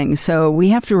these things. So we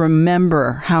have to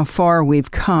remember how far we've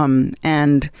come.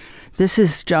 And this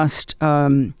is just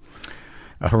a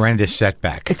horrendous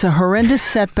setback. It's a horrendous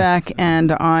setback.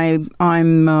 And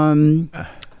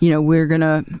we're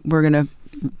gonna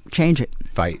change it.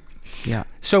 Fight. Yeah.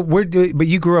 So but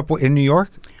you grew up in New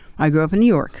York? I grew up in New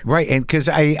York. Right. And because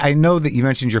I know that you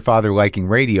mentioned your father liking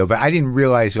radio, but I didn't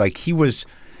realize he was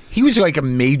like a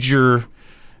major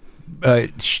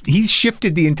he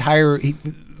shifted the entire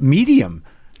medium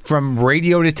from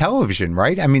radio to television,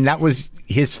 right? I mean, that was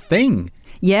his thing.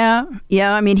 Yeah.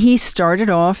 I mean, he started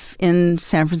off in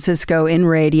San Francisco in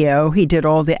radio. He did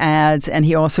all the ads, and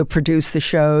he also produced the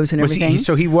shows and everything.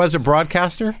 So he was a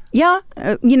broadcaster? Yeah.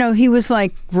 He was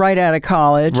like right out of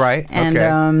college. Right. And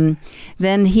okay.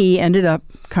 Then he ended up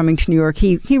coming to New York.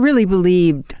 He really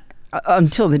believed,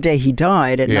 until the day he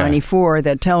died at 94,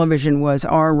 that television was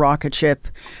our rocket ship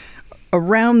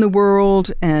around the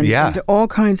world and all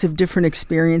kinds of different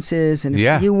experiences. And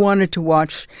if you wanted to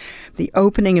watch the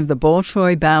opening of the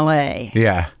Bolshoi Ballet,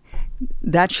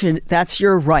 that's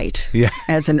your right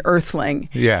as an earthling.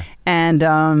 Yeah.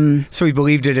 And so he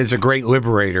believed it as a great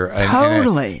liberator.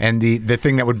 Totally. And the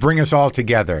thing that would bring us all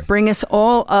together. Bring us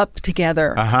all up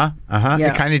together. Yeah.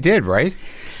 It kind of did, right?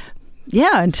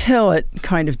 Yeah, until it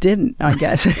kind of didn't, I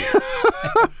guess.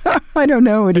 I don't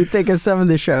know what you think of some of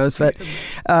the shows, but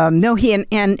no, he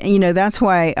and that's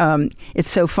why it's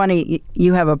so funny.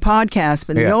 You have a podcast,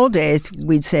 but in the old days,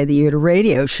 we'd say that you had a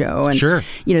radio show, and sure,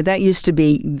 that used to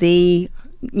be the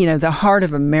heart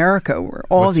of America, were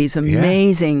all these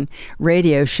amazing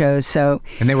radio shows. So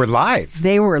and they were live.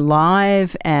 They were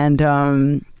live,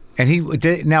 and he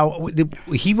did. Now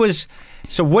he was.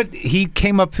 So he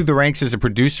came up through the ranks as a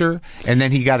producer, and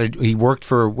then he worked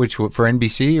for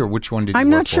NBC, or which one did he I'm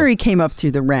work not sure for? he came up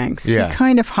through the ranks. Yeah. He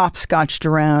kind of hopscotched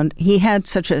around. He had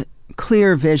such a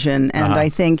clear vision, and I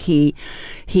think he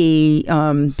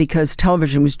because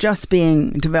television was just being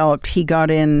developed, he got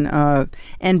in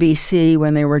NBC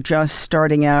when they were just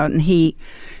starting out, and he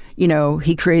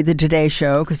created the Today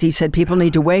Show because he said people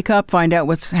need to wake up, find out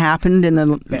what's happened in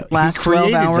the last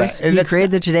 12 hours. He created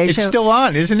the Today Show. It's still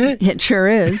on, isn't it? It sure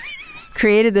is.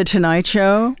 Created the Tonight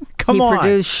Show. He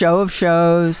produced Show of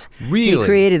Shows. Really? He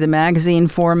created the magazine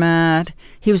format.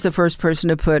 He was the first person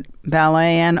to put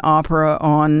ballet and opera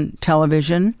on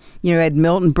television. Had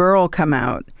Milton Berle come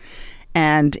out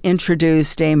and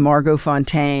introduce Dame Margot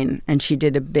Fonteyn, and she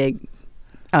did a big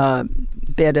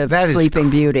bit of Sleeping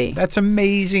Beauty. That's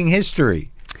amazing history.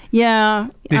 Yeah.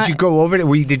 Did you go over there?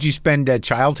 Did you spend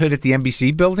childhood at the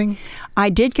NBC building? I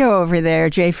did go over there.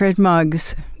 J. Fred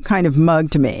Muggs kind of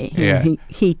mugged me. Yeah.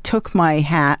 He took my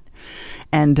hat,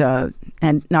 and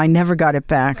I never got it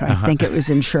back. I think it was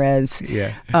in shreds.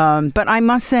 Yeah. But I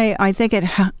must say, I think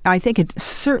it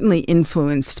certainly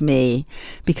influenced me,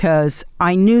 because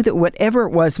I knew that whatever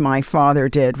it was my father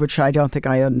did, which I don't think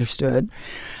I understood,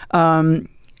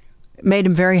 made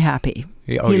him very happy.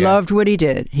 He loved what he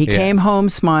did. He came home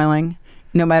smiling,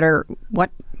 no matter what.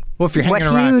 Well, if you're hanging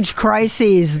around, huge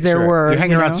crises there were. You're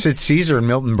hanging around Sid Caesar and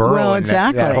Milton Berle. Well,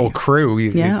 exactly. And that whole crew.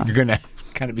 You're going to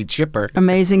kind of be chipper.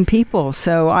 Amazing people.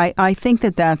 So I think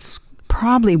that's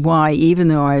probably why, even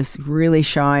though I was really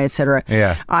shy, etc.,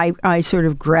 I sort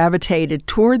of gravitated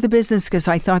toward the business, because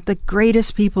I thought the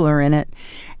greatest people are in it.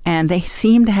 And they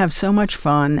seemed to have so much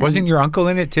fun. Wasn't your uncle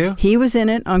in it too? He was in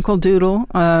it, Uncle Doodle,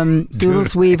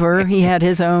 Doodles Weaver. He had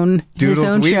his own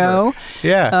show.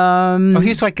 Yeah.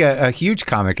 He's like a huge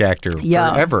comic actor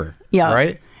forever. Yeah.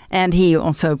 Right. And he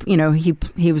also,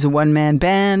 he was a one-man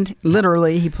band.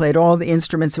 Literally, he played all the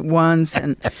instruments at once,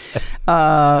 and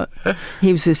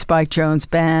he was with Spike Jones'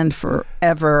 band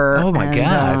forever. Oh my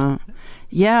God!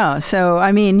 Yeah. So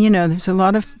I mean, there's a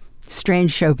lot of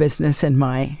strange show business in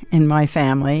my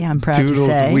family. I'm proud to say.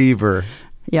 Doodles Weaver.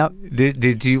 Yep. Do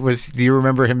you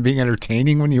remember him being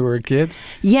entertaining when you were a kid?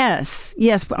 Yes.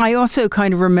 But I also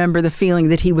kind of remember the feeling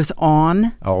that he was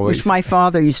on, always, which my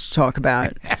father used to talk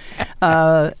about.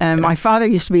 And my father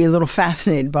used to be a little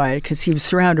fascinated by it, because he was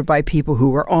surrounded by people who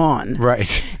were on.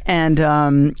 Right. And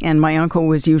my uncle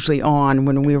was usually on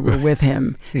when we were with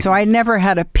him. So I never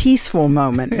had a peaceful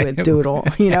moment with Doodle.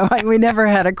 We never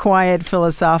had a quiet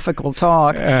philosophical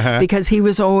talk, because he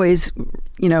was always,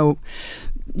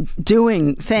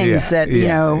 doing things that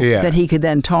that he could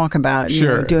then talk about.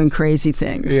 Doing crazy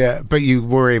things. Yeah, but you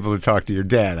were able to talk to your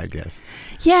dad, I guess.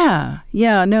 Yeah.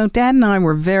 No, Dad and I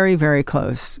were very, very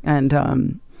close. And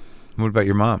what about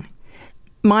your mom?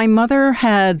 My mother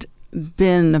had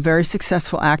been a very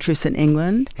successful actress in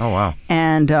England. Oh wow!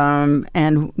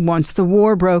 And once the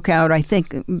war broke out, I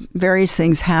think various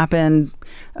things happened.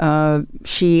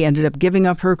 She ended up giving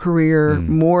up her career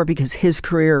more, because his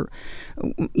career,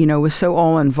 was so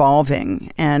all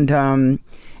involving, and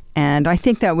I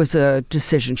think that was a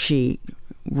decision she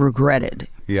regretted.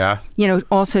 Yeah.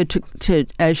 Also to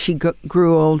as she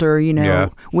grew older,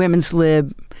 Women's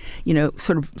Lib,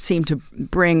 sort of seemed to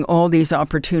bring all these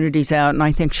opportunities out, and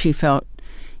I think she felt,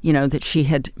 that she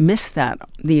had missed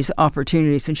these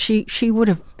opportunities, and she would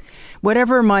have,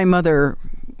 whatever my mother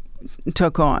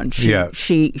took on.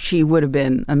 She would have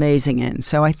been amazing in.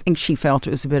 So I think she felt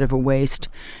it was a bit of a waste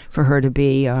for her to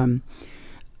be a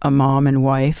mom and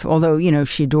wife. Although,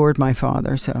 she adored my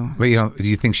father. So, but do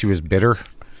you think she was bitter?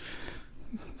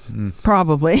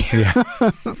 Probably. Yeah.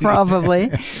 Probably.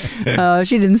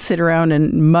 She didn't sit around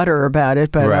and mutter about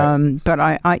it, but right. But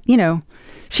I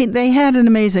they had an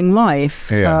amazing life.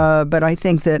 Yeah. But I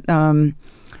think that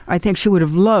I think she would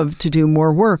have loved to do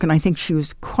more work, and I think she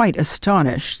was quite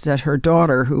astonished that her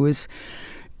daughter, who was,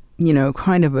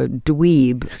 kind of a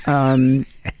dweeb,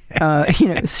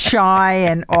 shy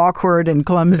and awkward and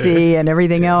clumsy and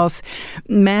everything else,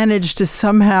 managed to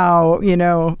somehow,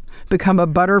 become a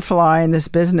butterfly in this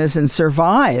business and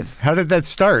survive. How did that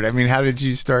start? I mean, how did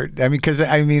you start? I mean, because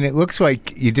it looks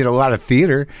like you did a lot of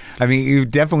theater. I mean, you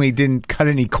definitely didn't cut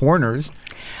any corners.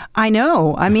 I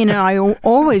know. I mean, I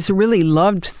always really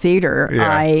loved theater. Yeah.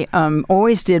 I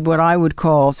always did what I would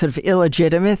call sort of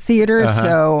illegitimate theater. Uh-huh.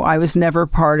 So I was never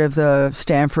part of the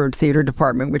Stanford Theater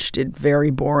Department, which did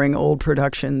very boring old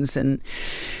productions. And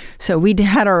so we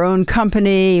had our own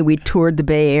company. We toured the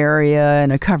Bay Area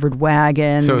in a covered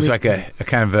wagon. So it was like a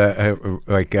kind of a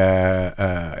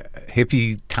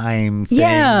hippie time thing.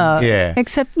 Yeah.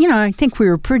 Except, I think we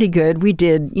were pretty good. We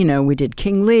did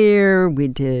King Lear. We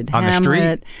did On Hamlet.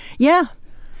 The street? Yeah.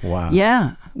 Wow.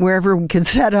 Yeah. Wherever we could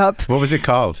set up. What was it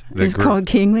called? It was called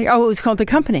King Lear. Oh, it was called The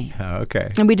Company. Oh,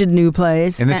 okay. And we did new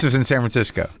plays. And this was in San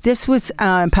Francisco? This was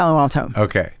in Palo Alto.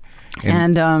 Okay.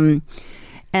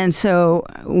 And so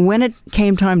when it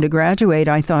came time to graduate,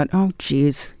 I thought, oh,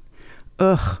 geez,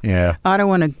 yeah, I don't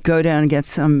want to go down and get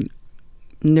some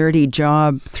nerdy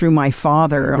job through my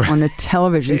father on a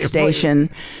television station.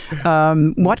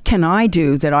 What can I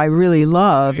do that I really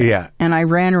love? Yeah. And I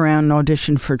ran around and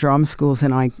auditioned for drama schools,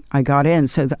 and I got in.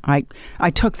 So I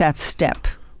took that step.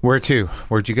 Where to?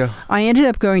 Where'd you go? I ended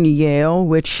up going to Yale,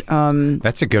 which...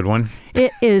 that's a good one.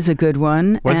 It is a good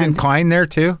one. Wasn't Klein there,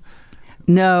 too?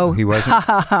 No. He wasn't?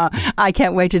 I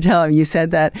can't wait to tell him you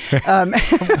said that.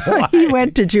 He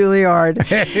went to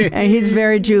Juilliard, and he's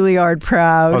very Juilliard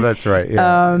proud. Oh, that's right.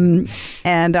 Yeah.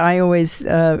 And I always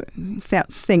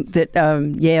think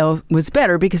that Yale was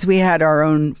better because we had our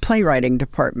own playwriting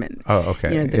department. Oh, okay.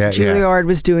 Juilliard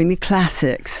was doing the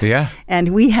classics. Yeah.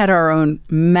 And we had our own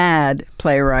mad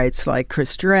playwrights like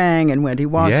Chris Durang and Wendy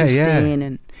Wasserstein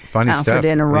and funny Alfred stuff.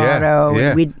 Inarado. Yeah.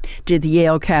 And we did the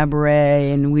Yale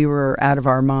Cabaret, and we were out of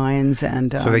our minds.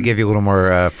 And so they gave you a little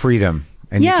more freedom,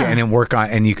 and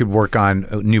you could work on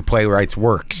new playwrights'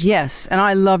 works. Yes, and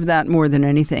I loved that more than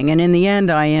anything. And in the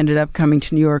end, I ended up coming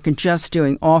to New York and just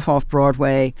doing off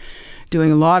Broadway,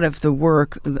 doing a lot of the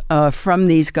work from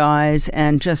these guys,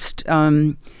 and just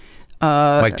like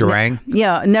Durang.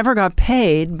 Never got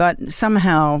paid, but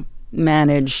somehow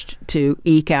managed to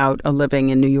eke out a living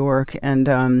in New York. And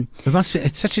it must be,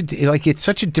 it's such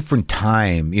a different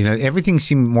time. Everything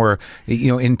seemed more,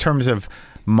 in terms of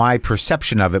my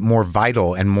perception of it, more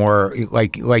vital and more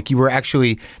like you were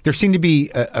actually, there seemed to be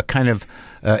a kind of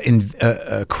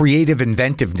a creative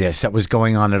inventiveness that was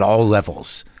going on at all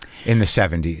levels in the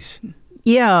 70s.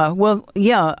 Yeah, well,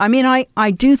 yeah. I mean, I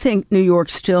do think New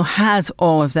York still has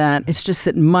all of that. It's just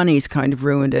that money's kind of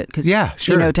ruined it. Yeah,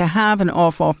 sure. To have an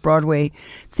off-Broadway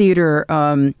theater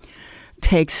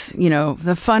takes,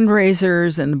 the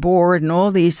fundraisers and the board and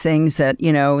all these things that,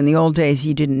 in the old days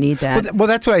you didn't need that. Well,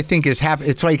 that's what I think is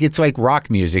happening. It's like rock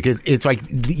music. It's like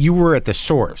you were at the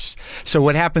source. So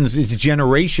what happens is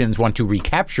generations want to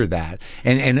recapture that,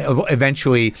 and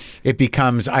eventually it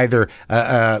becomes either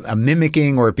a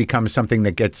mimicking or it becomes something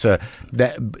that gets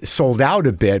that sold out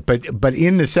a bit. But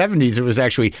in the 70s, it was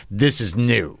actually, this is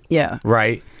new. Yeah.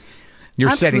 Right? You're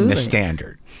Absolutely. setting the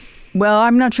standard. Well,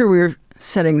 I'm not sure we were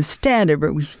setting the standard,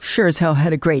 but we sure as hell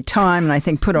had a great time, and I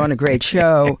think put on a great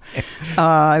show.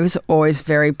 I was always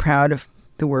very proud of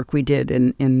the work we did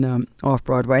in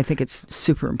off-Broadway. I think it's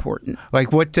super important.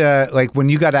 Like what? Like when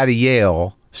you got out of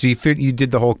Yale, so you did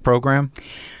the whole program?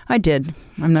 I did.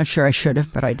 I'm not sure I should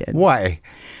have, but I did. Why?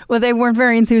 Well, they weren't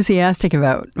very enthusiastic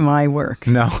about my work.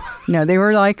 No. No, they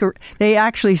were like, they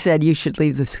actually said you should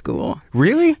leave the school.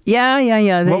 Really?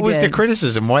 Yeah. What was the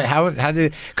criticism? How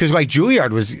did, because like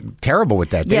Juilliard was terrible with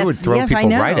that. They would throw people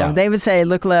right out. They would say,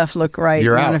 look left, look right.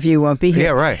 You're none out. of you won't be here.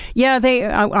 Yeah, right. Yeah,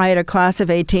 I had a class of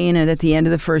 18, and at the end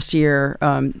of the first year,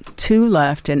 2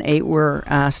 left and 8 were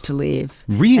asked to leave.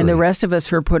 Really? And the rest of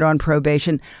us were put on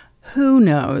probation. Who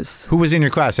knows? Who was in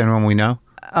your class? Anyone we know?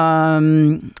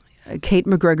 Kate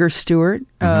McGregor Stewart.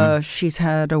 She's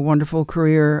had a wonderful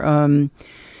career.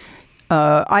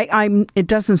 It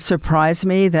doesn't surprise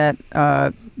me that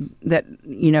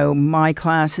my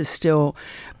class is still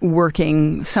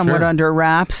working somewhat Sure. under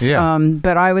wraps. Yeah.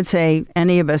 But I would say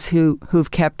any of us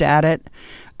who've kept at it,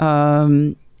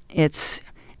 it's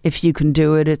if you can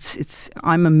do it, it's.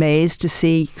 I'm amazed to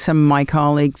see some of my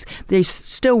colleagues. They're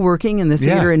still working in the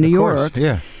theater in New York,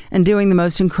 and doing the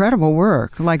most incredible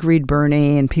work, like Reed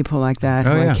Birney and people like that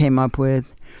who I came up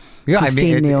with. Yeah,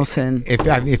 Christine Nielsen.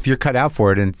 If you're cut out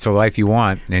for it and it's a life you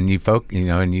want, and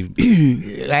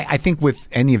I think with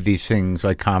any of these things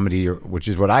like comedy, which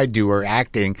is what I do, or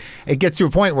acting, it gets to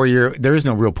a point where there is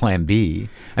no real plan B.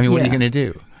 I mean, what are you going to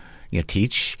do?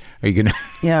 Teach? Are you going to?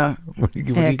 Yeah. What are you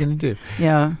going to do?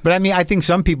 Yeah. But I mean, I think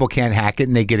some people can't hack it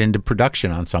and they get into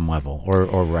production on some level, or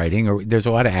writing, or there's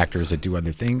a lot of actors that do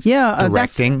other things. Yeah.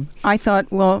 Directing. I thought,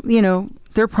 well,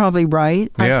 they're probably right.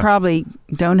 Yeah. I probably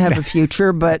don't have a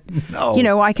future, but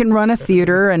No. I can run a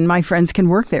theater and my friends can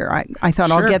work there. I thought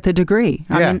Sure. I'll get the degree.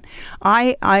 Yeah. I mean,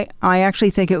 I actually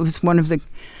think it was one of the.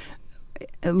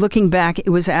 Looking back, it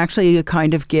was actually a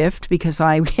kind of gift because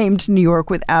I came to New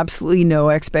York with absolutely no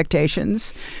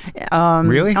expectations.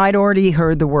 Really? I'd already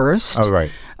heard the worst. Oh, right.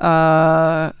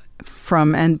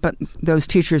 But those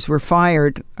teachers were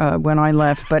fired when I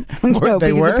left. But because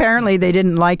apparently they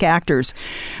didn't like actors.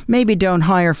 Maybe don't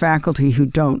hire faculty who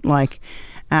don't like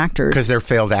actors Because they're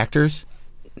failed actors.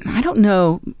 I don't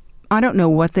know. I don't know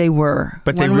what they were.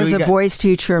 But they one really was a voice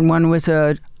teacher and one was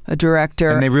a director.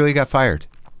 And they really got fired.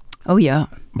 Oh yeah.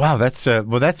 Wow, that's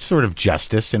sort of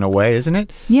justice in a way, isn't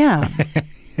it? Yeah.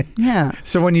 Yeah.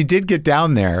 So when you did get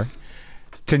down there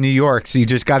to New York, so you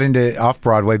just got into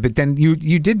off-Broadway, but then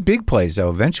you did big plays,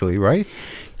 though, eventually, right?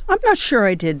 I'm not sure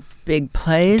I did big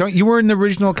plays. You were in the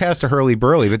original cast of Hurly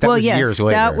Burly, but that was years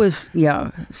later. That was,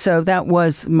 so that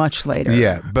was much later.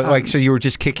 Yeah, but so you were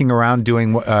just kicking around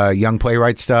doing young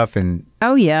playwright stuff and...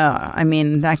 Oh, yeah. I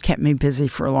mean, that kept me busy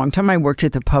for a long time. I worked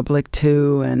at the Public,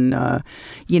 too. And,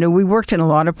 we worked in a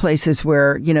lot of places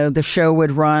where, the show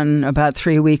would run about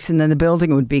 3 weeks and then the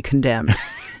building would be condemned.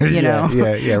 Yeah,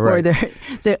 right. Or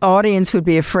the audience would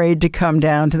be afraid to come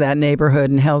down to that neighborhood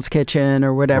in Hell's Kitchen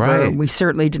or whatever. Right. We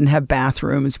certainly didn't have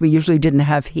bathrooms. We usually didn't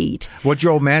have heat. What'd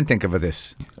your old man think of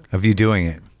this, of you doing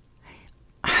it?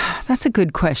 That's a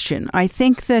good question. I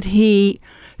think that he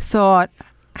thought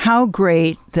how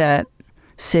great that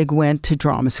Sig went to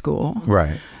drama school.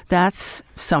 Right. That's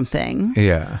something.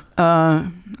 Yeah.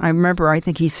 I remember, I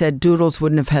think he said Doodles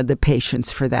wouldn't have had the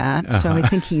patience for that. So I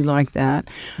think he liked that.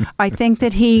 I think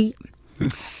that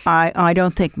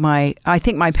I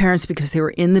think my parents, because they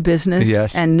were in the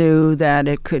business and knew that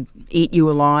it could eat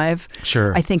you alive.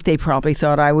 Sure. I think they probably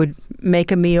thought I would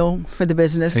make a meal for the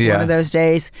business one of those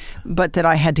days, but that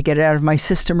I had to get it out of my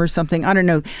system or something. I don't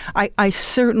know. I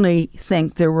certainly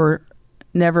think there were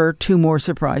never two more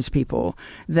surprised people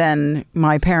than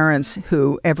my parents,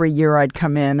 who every year I'd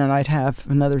come in and I'd have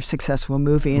another successful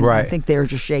movie, and I think they were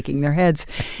just shaking their heads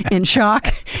in shock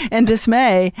and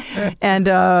dismay. And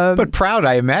but proud,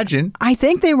 I imagine. I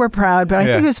think they were proud, but I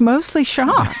think it was mostly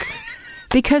shock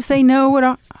because they know what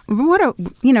a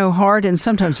hard and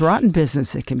sometimes rotten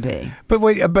business it can be. But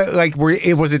wait,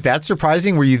 was it that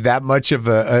surprising? Were you that much of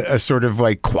a sort of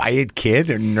like quiet kid,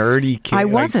 a nerdy kid? I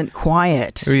wasn't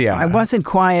quiet. Yeah, I wasn't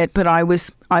quiet, but I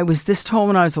was this tall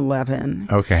when I was 11.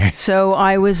 Okay. So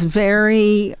I was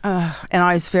very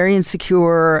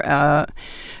insecure.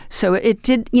 So it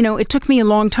did, it took me a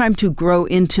long time to grow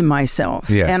into myself.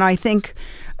 Yeah. And I think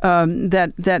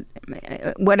that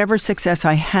whatever success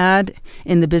I had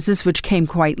in the business, which came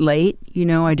quite late,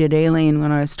 I did Alien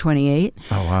when I was 28.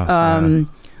 Oh, wow.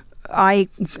 It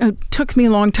took me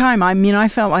a long time. I mean, I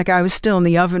felt like I was still in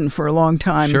the oven for a long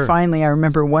time. Sure. And finally, I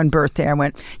remember one birthday, I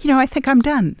went, I think I'm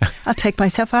done. I'll take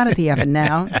myself out of the oven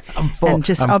now. I'm full. And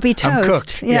I'll be toast. I'm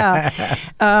cooked. Yeah.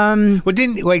 Well,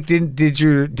 did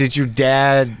your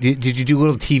dad, did you do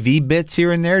little TV bits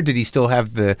here and there? Did he still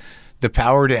have the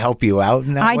power to help you out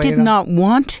in that way? I did not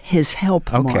want his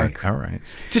help, Mark. Okay, all right.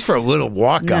 Just for a little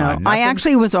walk-on. No, I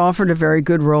actually was offered a very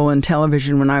good role in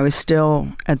television when I was still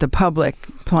at the Public,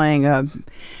 playing a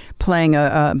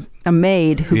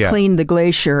maid who cleaned the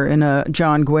glacier in a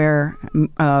John Guare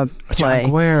play.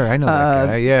 John Guare, I know that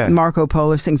guy, yeah. Marco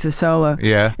Polo sings a solo.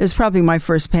 Yeah. It was probably my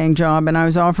first paying job, and I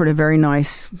was offered a very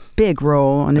nice, big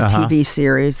role on a TV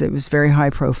series that was very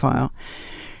high profile.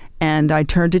 And I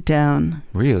turned it down.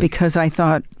 Really? Because I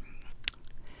thought,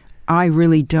 I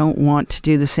really don't want to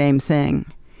do the same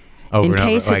thing. In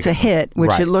case it's a hit,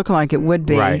 which it looked like it would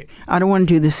be, I don't want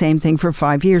to do the same thing for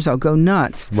 5 years. I'll go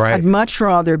nuts. Right. I'd much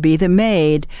rather be the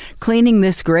maid cleaning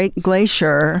this great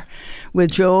glacier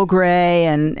with Joel Grey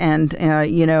and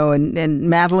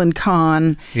Madeline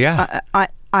Kahn. Yeah.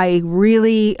 I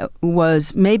really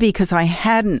was, maybe because I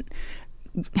hadn't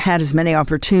had as many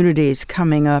opportunities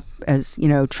coming up as,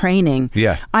 training.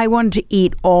 Yeah. I wanted to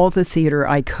eat all the theater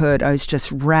I could. I was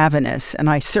just ravenous. And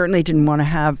I certainly didn't want to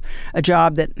have a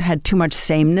job that had too much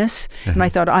sameness. And I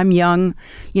thought, I'm young,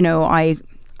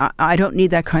 I don't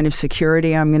need that kind of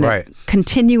security. I'm going to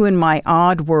continue in my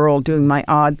odd world doing my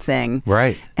odd thing.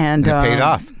 Right. And it paid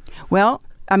off. Well,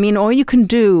 all you can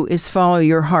do is follow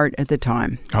your heart at the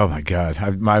time. Oh, my God.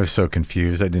 I was so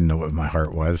confused. I didn't know what my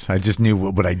heart was. I just knew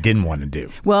what I didn't want to do.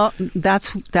 Well, that's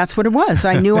what it was.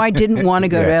 I knew I didn't want to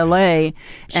go to L.A.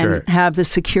 and have the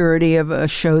security of a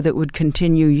show that would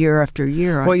continue year after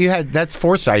year. Well, that's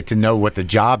foresight to know what the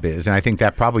job is, and I think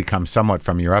that probably comes somewhat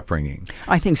from your upbringing.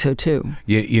 I think so, too.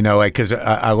 Because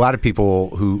a lot of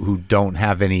people who don't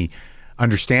have any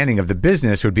understanding of the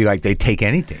business would be like they take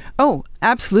anything. Oh,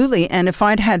 absolutely. And if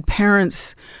I'd had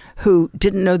parents who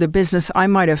didn't know the business, I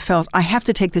might have felt I have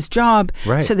to take this job,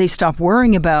 so they stop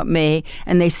worrying about me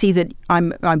and they see that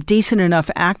I'm decent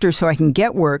enough actor so I can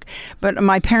get work. But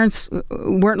my parents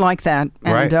weren't like that,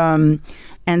 and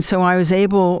so I was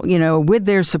able, with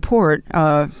their support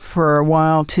for a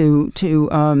while to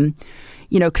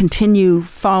continue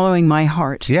following my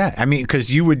heart. Yeah,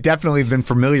 because you would definitely have been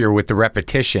familiar with the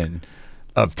repetition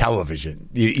of television.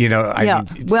 You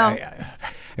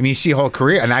see a whole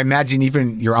career, and I imagine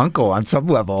even your uncle on some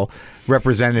level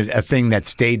represented a thing that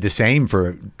stayed the same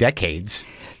for decades.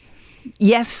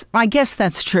 Yes, I guess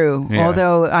that's true. Yeah.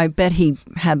 Although I bet he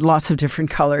had lots of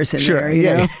different colors in there.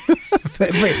 Yeah.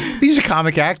 But he's a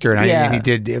comic actor, and he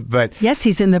did. But yes,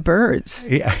 he's in The Birds.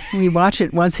 Yeah, we watch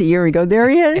it once a year. We go, there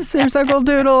he is. There's Uncle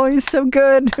Doodle. He's so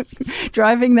good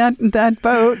driving that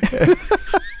boat.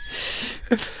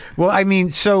 Well,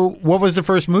 so what was the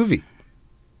first movie?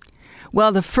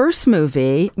 Well, the first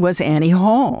movie was Annie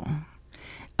Hall.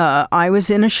 I was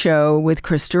in a show with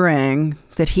Chris Durang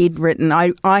that he'd written.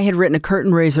 I had written a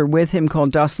curtain raiser with him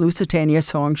called Das Lusitania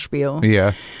Songspiel.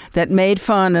 Yeah. That made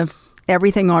fun of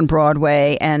everything on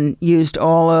Broadway and used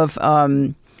all of,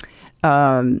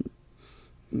 claimed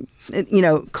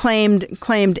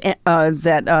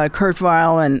that Kurt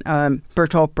Weill and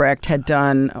Bertolt Brecht had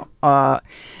done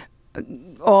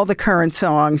all the current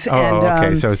songs.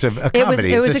 Okay. So it's a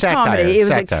comedy. It was a comedy. It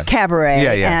was a cabaret.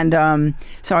 Yeah. And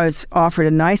so I was offered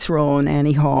a nice role in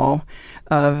Annie Hall,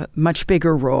 a much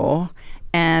bigger role,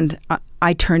 and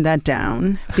I turned that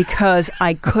down because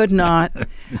I could not.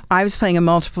 I was playing a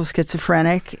multiple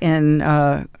schizophrenic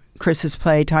in Chris's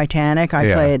play Titanic.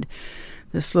 I played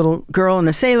this little girl in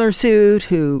a sailor suit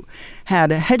who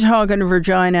had a hedgehog in her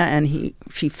vagina, and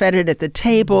she fed it at the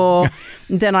table.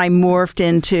 Then I morphed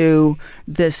into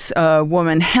this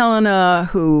woman, Helena,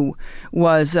 who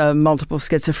was multiple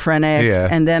schizophrenic,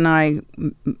 and then I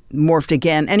morphed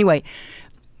again. Anyway,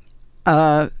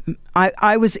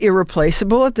 I was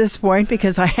irreplaceable at this point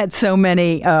because I had so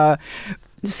many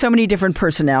different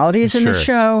personalities in the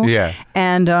show. Yeah.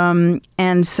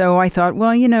 And so I thought,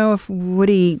 well, if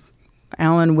Woody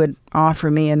Allen would offer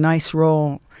me a nice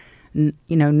role,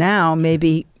 now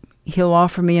maybe he'll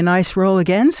offer me a nice role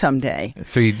again someday.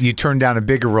 So you turned down a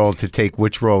bigger role to take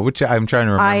which role? Which I'm trying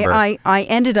to remember. I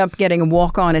ended up getting a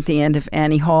walk-on at the end of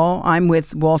Annie Hall. I'm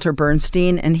with Walter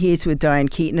Bernstein, and he's with Diane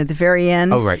Keaton at the very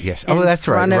end. Oh, right, yes. Oh, that's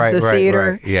right. In front of the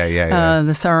theater. Right. Yeah.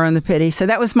 The Sorrow and the Pity. So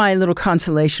that was my little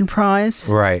consolation prize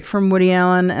from Woody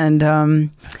Allen. And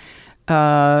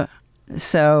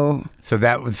so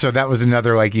that was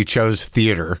another, you chose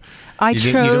theater. You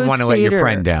didn't want to let your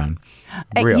friend down.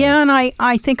 Really. Yeah, and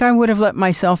I think I would have let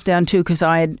myself down too because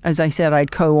as I said,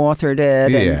 I'd co-authored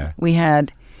it. And we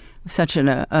had such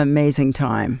an amazing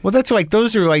time. Well, that's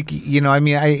those are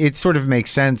it sort of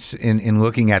makes sense in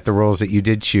looking at the roles that you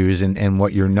did choose and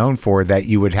what you're known for, that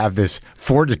you would have this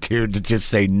fortitude to just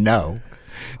say no.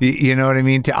 You know what I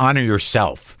mean? To honor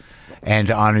yourself and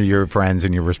to honor your friends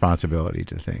and your responsibility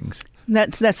to things.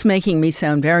 That's making me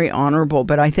sound very honorable,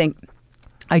 but I think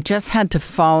I just had to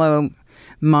follow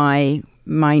my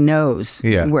nose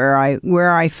where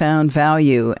I found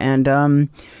value, and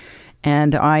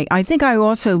I think I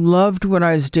also loved what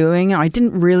I was doing. I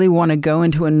didn't really want to go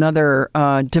into another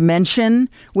dimension,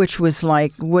 which was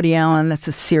like Woody Allen. That's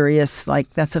a serious,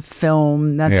 that's a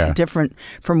film. That's different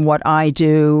from what I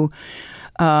do.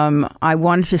 I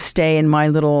wanted to stay in my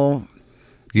little.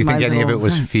 Do you think any of it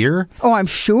was fear? Oh, I'm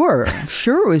sure. I'm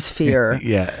sure it was fear.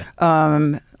 Yeah.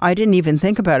 I didn't even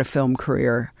think about a film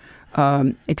career.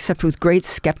 Except with great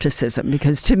skepticism,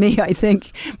 because to me, I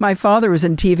think my father was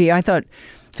in TV. I thought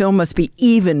film must be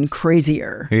even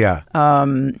crazier. Yeah.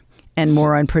 and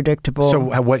more unpredictable.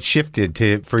 So what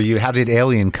shifted for you? How did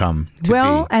Alien come to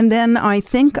be? And then I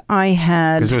think I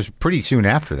had... Because it was pretty soon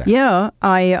after that. Yeah.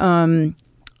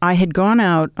 I had gone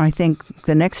out, I think,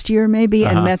 the next year maybe,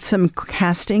 and met some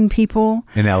casting people.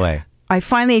 In L.A.? I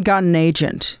finally had gotten an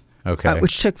agent. Okay.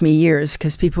 Which took me years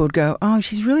because people would go, "Oh,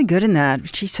 she's really good in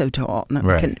that. She's so tall." And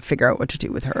I couldn't figure out what to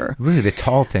do with her. Really, the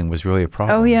tall thing was really a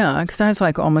problem. Oh, yeah, because I was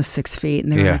like almost 6 feet.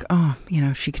 And they were like, "Oh,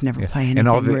 she could never play anything,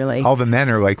 and really." all the men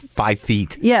are like 5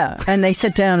 feet. Yeah, and they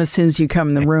sit down as soon as you come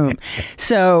in the room.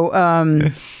 So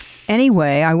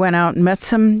anyway, I went out and met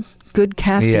some good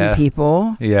casting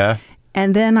people. Yeah.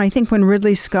 And then I think when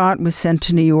Ridley Scott was sent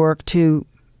to New York to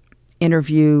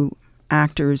interview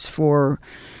actors for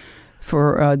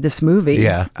this movie,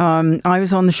 I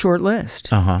was on the short list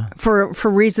for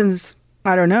reasons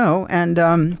I don't know, and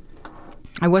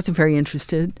I wasn't very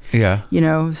interested. Yeah,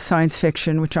 science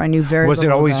fiction, which I knew very little about.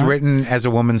 Was it always about. written as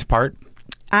a woman's part?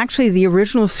 Actually, the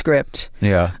original script,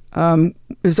 it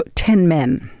was 10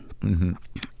 men,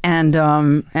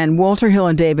 and Walter Hill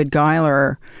and David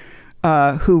Giler,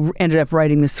 who ended up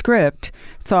writing the script,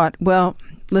 thought, well,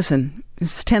 listen,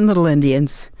 it's 10 little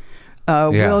Indians.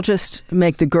 We'll just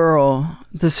make the girl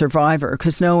the survivor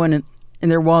because no one in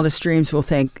their wildest dreams will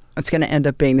think it's going to end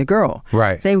up being the girl.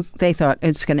 Right. They thought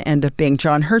it's going to end up being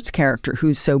John Hurt's character,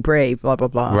 who's so brave, blah, blah,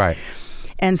 blah. Right.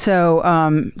 And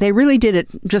so they really did it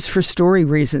just for story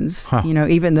reasons,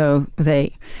 even though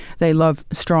they love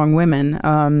strong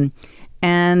women.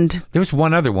 And there was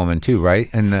one other woman too, right?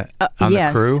 And on the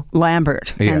crew, yes,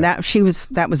 Lambert, and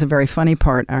that was a very funny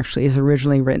part. Actually, is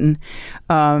originally written.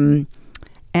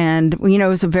 And, it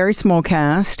was a very small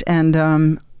cast,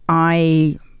 and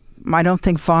I don't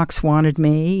think Fox wanted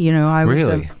me. I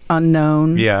was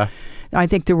unknown. Yeah. I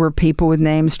think there were people with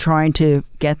names trying to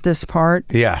get this part.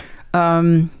 Yeah.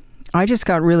 I just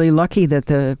got really lucky that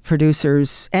the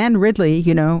producers, and Ridley,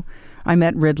 I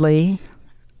met Ridley.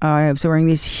 I was wearing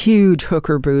these huge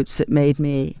hooker boots that made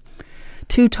me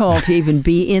too tall to even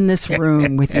be in this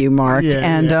room with you, Mark.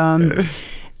 I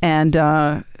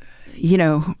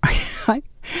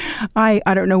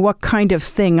don't know what kind of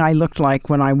thing I looked like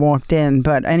when I walked in,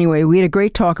 but anyway, we had a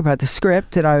great talk about the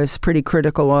script that I was pretty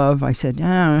critical of. I said,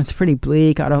 it's pretty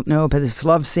bleak. I don't know, but this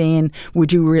love scene,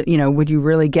 would you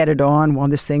really get it on while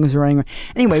this thing was running?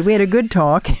 Anyway, we had a good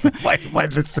talk. Why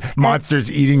this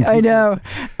monster's eating people? I know.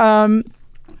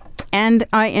 And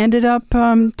I ended up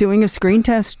doing a screen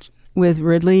test with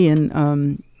Ridley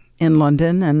in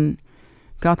London and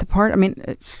got the part. I mean,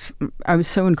 I was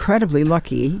so incredibly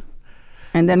lucky.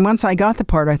 And then once I got the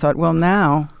part, I thought, well,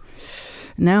 now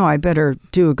I better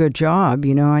do a good job.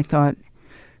 I thought,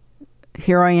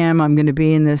 here I am. I'm going to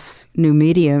be in this new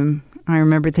medium. I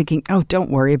remember thinking, oh,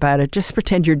 don't worry about it. Just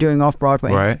pretend you're doing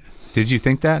Off-Broadway. Right. Did you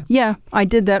think that? Yeah, I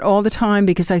did that all the time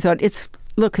because I thought, it's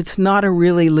not a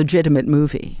really legitimate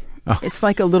movie. Oh. It's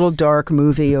like a little dark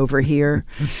movie over here.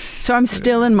 So I'm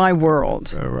still in my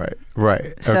world.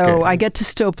 Right. So I get to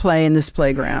still play in this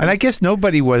playground. And I guess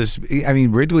Ridley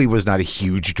was not a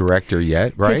huge director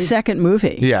yet, right? His second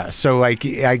movie. Yeah. So I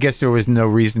guess there was no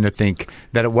reason to think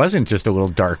that it wasn't just a little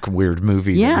dark, weird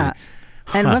movie. Yeah.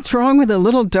 And what's wrong with a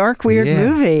little dark, weird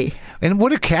movie? And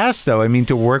what a cast, though. I mean,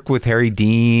 to work with Harry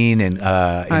Dean and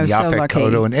Yaphet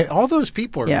Kotto and all those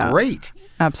people are great.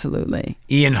 Absolutely.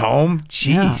 Ian Holm,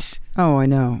 jeez. Yeah. Oh, I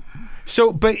know.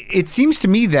 So, but it seems to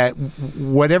me that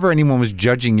whatever anyone was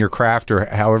judging your craft or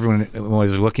how everyone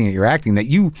was looking at your acting, that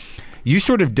you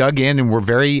sort of dug in and were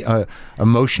very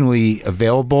emotionally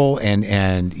available and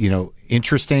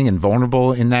interesting and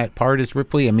vulnerable in that part as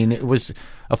Ripley. I mean, it was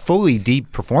a fully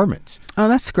deep performance. Oh,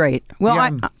 that's great. Well,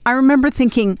 yeah. I remember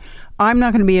thinking, I'm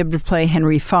not going to be able to play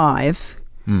Henry V,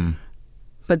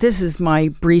 but this is my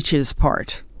breeches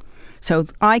part. So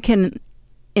I can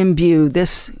imbue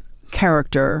this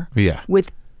character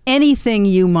with anything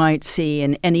you might see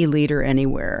in any leader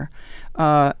anywhere.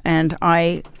 And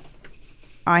I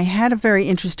had a very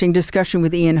interesting discussion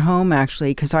with Ian Holm, actually,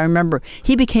 because I remember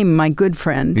he became my good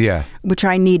friend, which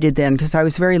I needed then because I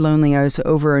was very lonely. I was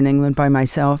over in England by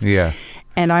myself. Yeah.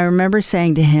 And I remember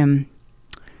saying to him,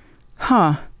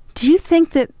 do you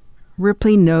think that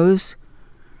Ripley knows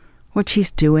what she's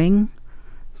doing?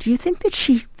 Do you think that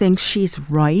she thinks she's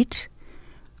right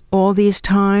all these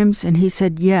times? And he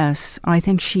said, yes, I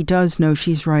think she does know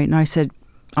she's right. And I said,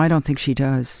 I don't think she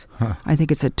does. I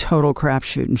think it's a total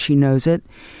crapshoot, and she knows it.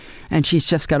 And she's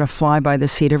just got to fly by the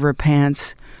seat of her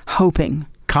pants, hoping.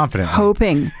 Confidently.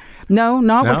 Hoping. No,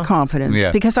 not with confidence.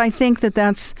 Yeah. Because I think that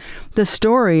that's the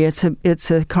story. It's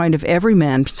a kind of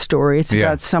everyman story. It's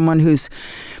about someone who's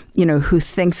who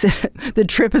thinks that the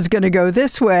trip is going to go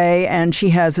this way, and she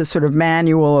has a sort of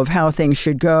manual of how things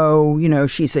should go.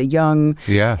 She's a young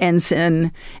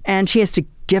ensign, and she has to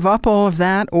give up all of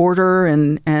that order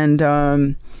and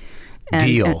deal.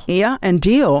 And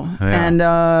deal.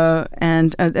 Yeah.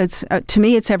 And it's to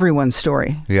me, it's everyone's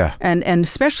story. Yeah. And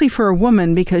especially for a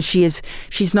woman, because she's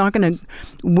not going to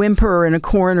whimper in a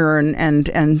corner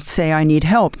and say, I need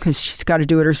help, because she's got to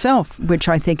do it herself, which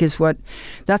I think is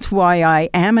that's why I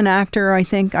am an actor. I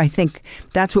think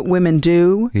that's what women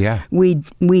do. Yeah.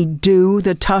 We do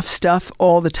the tough stuff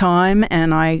all the time,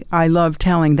 and I love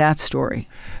telling that story.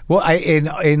 Well,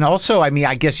 and also, I mean,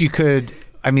 I guess you could.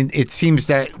 I mean, it seems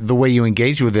that the way you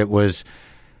engaged with it was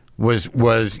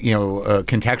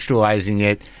contextualizing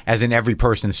it as an every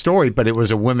person's story, but it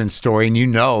was a woman's story, and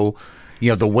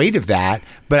the weight of that.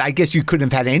 But I guess you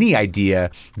couldn't have had any idea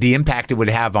the impact it would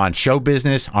have on show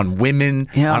business, on women,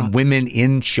 on women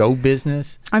in show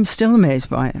business. I'm still amazed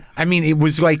by it. I mean, it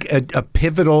was like a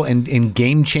pivotal and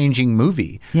game-changing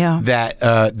movie. Yeah.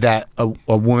 That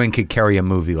a woman could carry a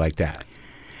movie like that.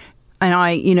 And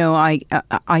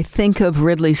I think of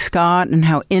Ridley Scott and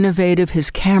how innovative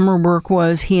his camera work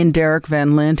was. He and Derek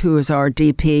Van Lint, who is our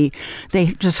DP,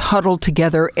 they just huddled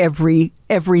together every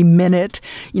minute,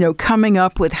 coming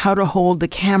up with how to hold the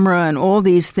camera and all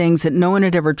these things that no one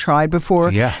had ever tried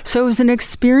before. Yeah. So it was an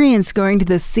experience going to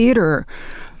the theater.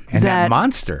 And that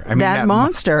monster. And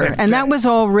that was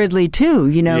all Ridley too.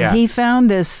 Yeah. He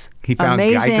found this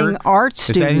amazing Giger? art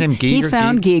student. Is that his name, Giger? He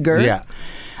found Giger. Yeah.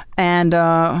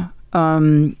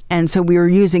 And so we were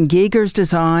using Giger's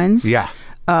designs. Yeah.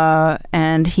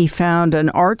 And he found an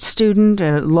art student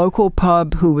at a local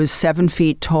pub who was 7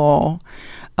 feet tall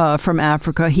from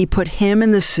Africa. He put him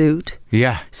in the suit.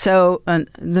 Yeah. So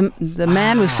the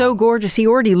man was so gorgeous. He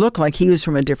already looked like he was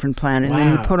from a different planet. Wow. And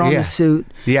then he put on the suit.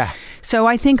 Yeah. So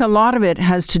I think a lot of it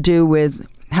has to do with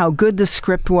how good the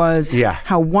script was,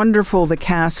 how wonderful the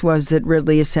cast was that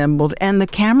Ridley assembled, and the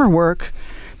camera work,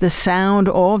 the sound,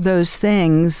 all of those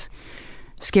things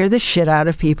scared the shit out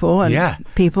of people, and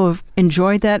people have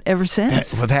enjoyed that ever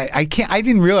since. Well, I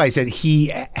didn't realize that he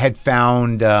had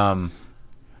found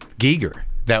Giger.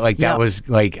 That was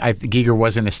Giger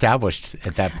wasn't established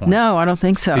at that point. No, I don't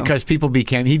think so. Because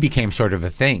he became sort of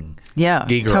a thing. Yeah,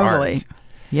 Giger totally. Art.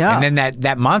 Yeah, and then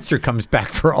that monster comes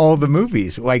back for all the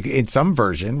movies, like in some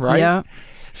version, right? Yeah.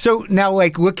 So now,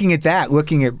 looking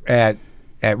at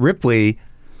Ripley,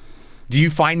 do you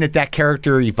find that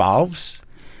character evolves?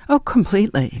 Oh,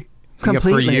 completely.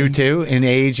 Completely. For you too, in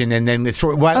age, and then it's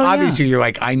obviously you're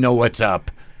like, I know what's up.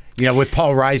 With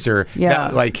Paul Reiser,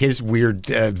 his weird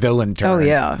villain turn. Oh,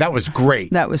 yeah. That was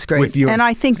great. That was great. With you. And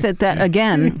I think that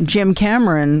again, Jim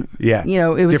Cameron, it was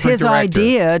different his director.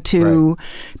 idea to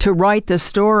write the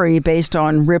story based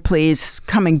on Ripley's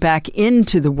coming back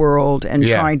into the world and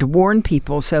trying to warn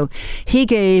people. So he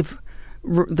gave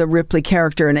the Ripley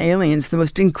character in Aliens the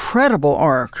most incredible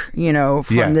arc,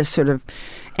 from this sort of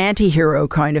anti-hero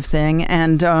kind of thing.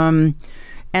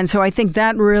 And so I think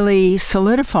that really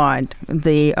solidified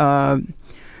the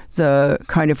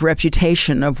kind of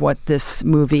reputation of what this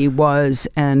movie was.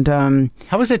 And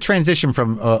how was that transition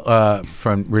from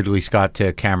Ridley Scott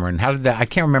to Cameron? How did that? I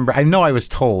can't remember. I know I was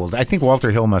told. I think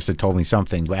Walter Hill must have told me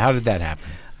something. But how did that happen?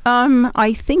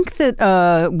 I think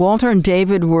that Walter and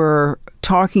David were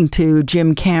talking to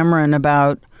Jim Cameron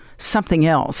about something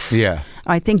else. Yeah.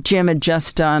 I think Jim had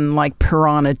just done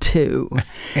Piranha 2.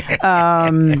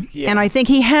 And I think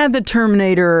he had the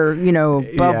Terminator,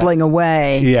 bubbling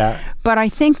away. Yeah. But I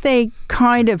think they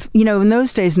kind of, in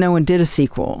those days, no one did a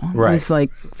sequel. Right. It was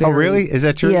oh, really? Is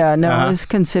that true? Yeah, no, it was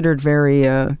considered very,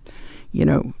 not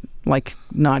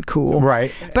cool.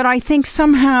 Right. But I think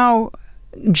somehow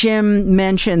Jim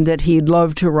mentioned that he'd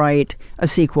love to write a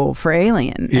sequel for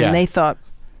Alien. And they thought,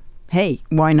 hey,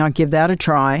 why not give that a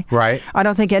try? Right. I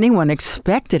don't think anyone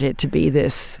expected it to be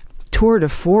this tour de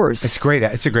force. It's great.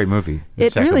 It's a great movie.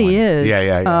 It really is.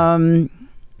 Yeah.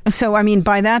 So, I mean,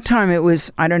 by that time, it was,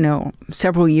 I don't know,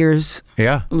 several years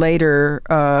later.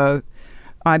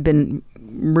 I've been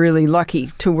really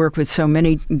lucky to work with so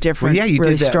many different,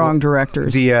 really strong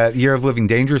directors. The Year of Living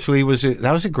Dangerously was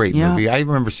a great movie. I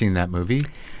remember seeing that movie.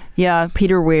 Yeah,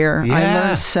 Peter Weir. I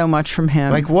learned so much from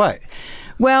him. Like what?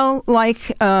 Well, I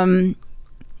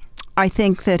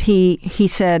think that he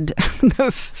said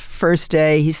the first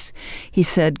day, he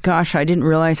said, gosh, I didn't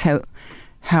realize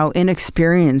how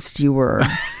inexperienced you were.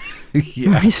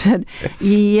 I said,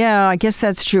 yeah, I guess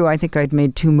that's true. I think I'd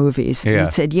made 2 movies. Yeah. And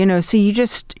he said, so you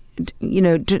just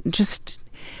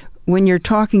when you're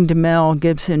talking to Mel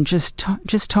Gibson, just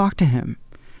talk to him.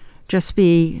 Just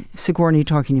be Sigourney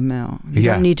talking to Mel. You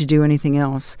don't need to do anything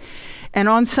else. And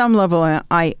on some level,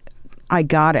 I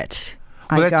got it.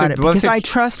 I got it because I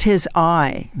trust his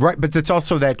eye. Right, but that's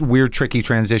also that weird, tricky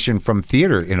transition from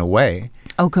theater in a way.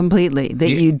 Oh, completely. That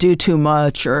you do too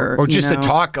much or just to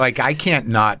talk. Like, I can't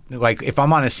not, like, if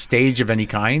I'm on a stage of any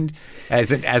kind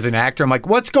as an actor, I'm like,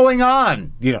 what's going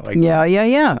on? You know, like.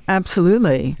 Yeah.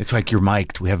 Absolutely. It's like, you're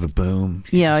mic'd. We have a boom.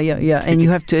 Yeah. And you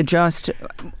have to adjust.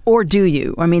 Or do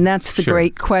you? I mean, that's the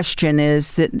great question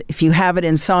is that if you have it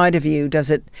inside of you,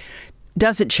 does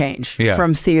it change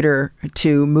from theater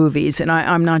to movies? And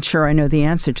I'm not sure I know the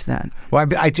answer to that. Well,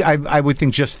 I would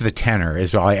think just the tenor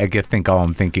is all think all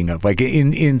I'm thinking of. Like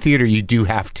in theater, you do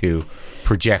have to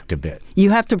project a bit. You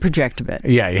have to project a bit.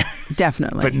 Yeah.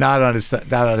 Definitely. But not on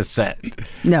a set.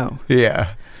 No.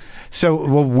 Yeah. So,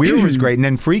 well, Weird was great. And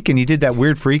then Freakin', you did that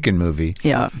weird Freakin' movie.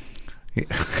 Yeah.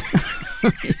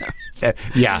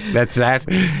 Yeah, that's that.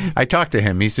 I talked to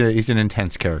him. He's an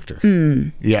intense character.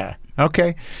 Yeah.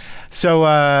 Okay.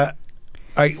 So,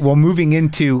 moving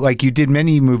into, like, you did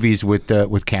many movies with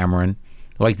Cameron,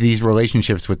 like these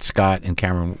relationships with Scott and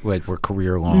Cameron, like, were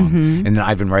career long, and then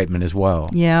Ivan Reitman as well.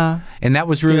 Yeah, and that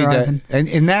was really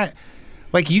and that,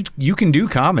 like, you can do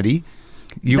comedy.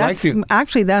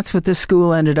 Actually, that's what the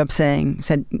school ended up saying.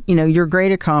 Said, you're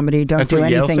great at comedy. Don't do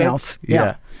anything else.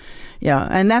 Yeah,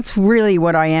 and that's really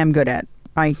what I am good at.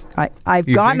 I've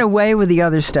gotten away with the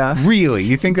other stuff. Really?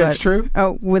 You think that's true?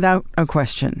 Oh, without a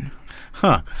question.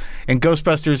 Huh. And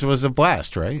Ghostbusters was a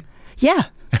blast, right? Yeah.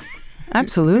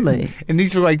 Absolutely. And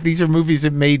these are movies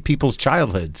that made people's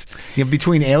childhoods.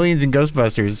 Between Aliens and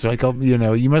Ghostbusters, like,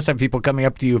 you must have people coming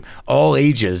up to you all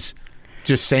ages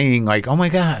just saying, like, "Oh my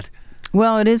God."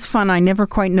 Well, it is fun. I never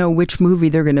quite know which movie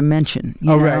they're going to mention.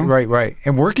 You know? Right.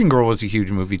 And Working Girl was a huge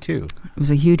movie too. It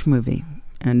was a huge movie.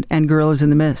 And Gorillas in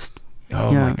the Mist.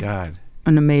 Oh my God.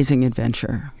 An amazing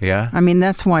adventure. Yeah. I mean,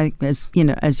 that's why, as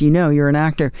you know, you're an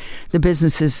actor. The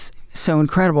business is so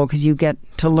incredible because you get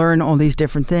to learn all these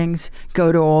different things,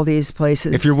 go to all these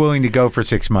places. If you're willing to go for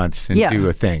 6 months and do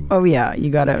a thing. Oh yeah,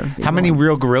 you got to. How many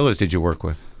real gorillas did you work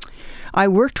with? I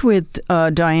worked with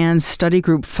Diane's study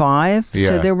group 5. Yeah.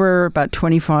 So there were about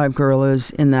 25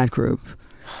 gorillas in that group.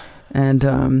 And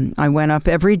I went up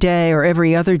every day or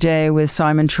every other day with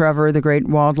Simon Trevor, the great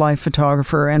wildlife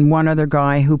photographer, and one other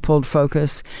guy who pulled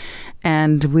focus.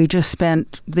 And we just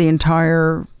spent the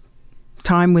entire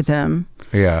time with them.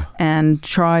 Yeah. And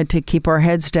tried to keep our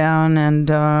heads down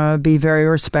and be very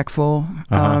respectful.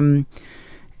 And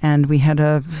we had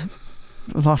a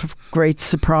lot of great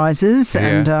surprises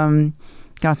and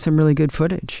got some really good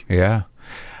footage. Yeah.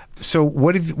 So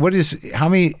how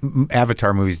many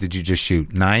Avatar movies did you just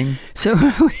shoot? 9? So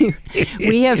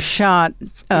we have shot,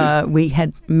 we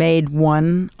had made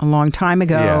one a long time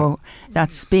ago.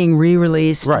 That's being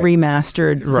re-released,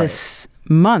 remastered this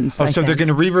month. Oh, so they're going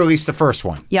to re-release the first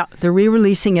one? Yeah, they're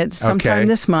re-releasing it sometime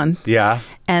this month. Yeah.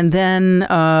 And then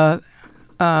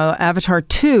Avatar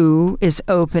 2 is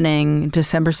opening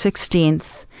December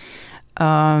 16th.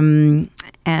 And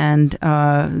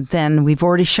then we've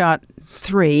already shot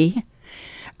 3.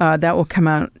 That will come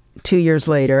out 2 years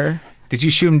later. Did you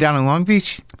shoot them down in Long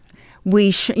Beach? We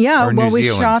shot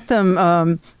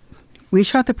them. We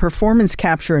shot the performance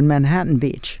capture in Manhattan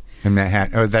Beach. In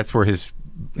Manhattan. Oh, that's where his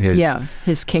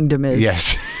kingdom is.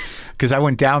 Yes. Because I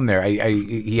went down there.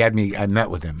 I met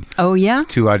with him. Oh, yeah?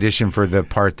 To audition for the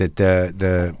part that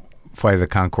the Flight of the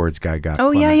Conchords guy got.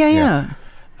 Oh, yeah.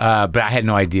 But I had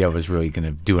no idea I was really going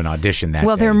to do an audition that day.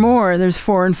 Well, there are more. There's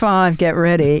 4 and 5. Get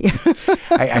ready.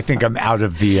 I think I'm out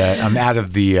of the.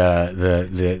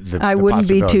 I wouldn't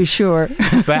be too sure.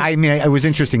 But I mean, it was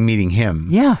interesting meeting him.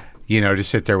 Yeah. To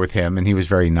sit there with him, and he was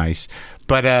very nice.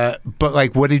 But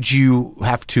like, what did you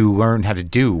have to learn how to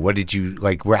do? What did you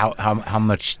like? How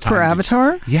much time for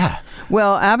Avatar? Yeah.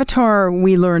 Well, Avatar,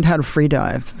 we learned how to free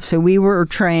dive. So we were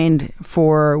trained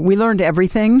we learned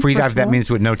everything. Free dive. That means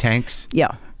with no tanks.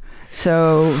 Yeah.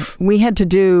 So we had to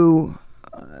do.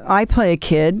 I play a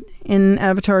kid in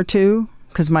Avatar 2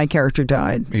 because my character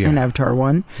died in Avatar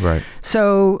 1. Right.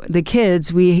 So the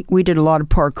kids, we did a lot of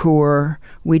parkour.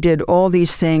 We did all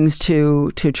these things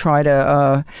to try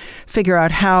to figure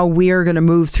out how we are going to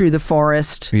move through the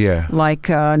forest, like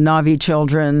Na'vi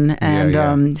children.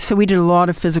 And so we did a lot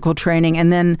of physical training.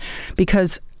 And then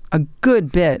because a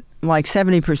good bit, like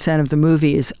 70% of the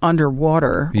movie is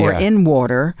underwater or in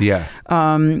water,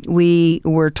 we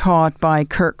were taught by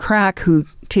Kurt Crack, who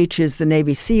teaches the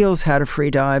Navy SEALs how to free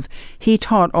dive. He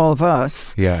taught all of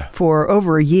us for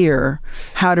over a year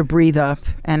how to breathe up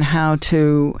and how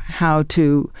to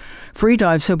free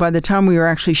dive. So by the time we were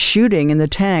actually shooting in the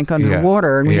tank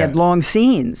underwater, and we had long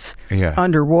scenes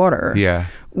underwater,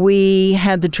 we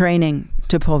had the training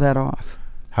to pull that off.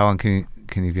 How long can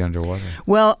you be underwater?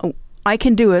 Well, I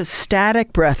can do a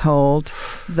static breath hold.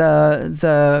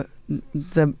 The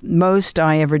most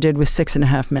I ever did was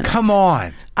 6.5 minutes. Come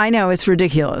on. I know, it's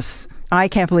ridiculous. I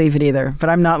can't believe it either, but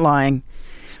I'm not lying.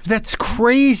 That's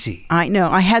crazy. I know.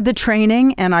 I had the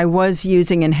training, and I was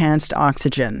using enhanced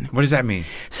oxygen. What does that mean?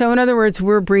 So in other words,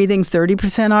 we're breathing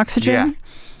 30% oxygen. Yeah.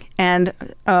 And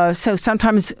so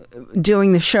sometimes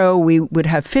doing the show, we would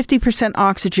have 50%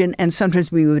 oxygen, and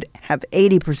sometimes we would have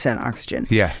 80% oxygen.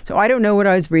 Yeah. So I don't know what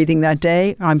I was breathing that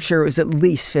day. I'm sure it was at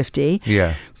least 50.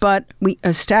 Yeah. But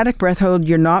a static breath hold,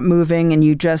 you're not moving, and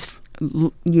you just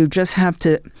have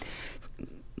to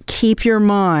keep your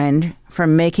mind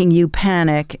from making you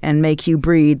panic and make you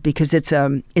breathe, because it's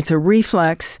a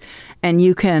reflex, and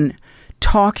you can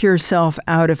talk yourself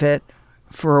out of it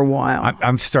for a while.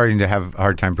 I'm starting to have a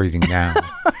hard time breathing now.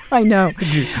 I know.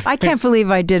 I can't believe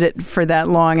I did it for that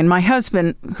long. And my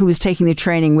husband, who was taking the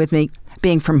training with me,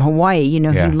 being from Hawaii, he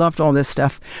loved all this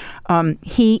stuff.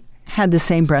 He had the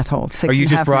same breath hold, 6.5 minutes. You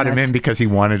just brought him in because he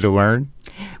wanted to learn?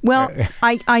 Well,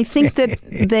 I think that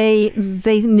they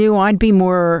knew I'd be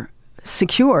more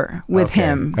secure with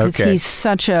him, because he's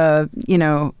such a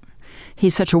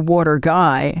water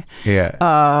guy.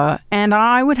 Yeah. And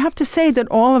I would have to say that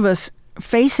all of us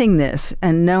facing this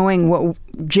and knowing what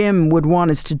Jim would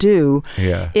want us to do,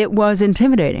 it was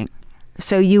intimidating.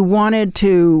 So you wanted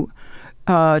to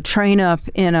train up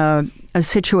in a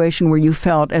situation where you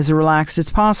felt as relaxed as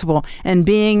possible. And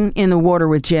being in the water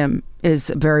with Jim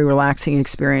is a very relaxing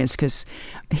experience, because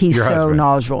he's Your so husband.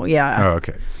 knowledgeable. Yeah. Oh,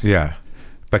 okay. Yeah.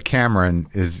 But Cameron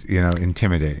is,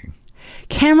 intimidating.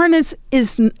 Cameron is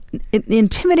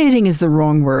intimidating is the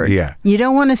wrong word. Yeah. You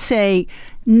don't want to say,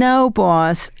 "No,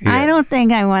 boss, I don't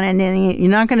think I want anything."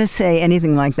 You're not going to say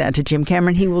anything like that to Jim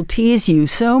Cameron. He will tease you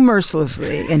so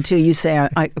mercilessly until you say,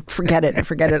 "I forget it.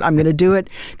 I'm going to do it.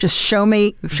 Just show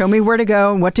me where to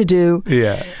go and what to do."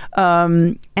 Yeah.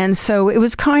 And so it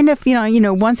was kind of,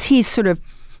 once he's sort of,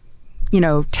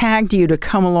 tagged you to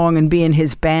come along and be in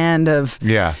his band of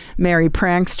merry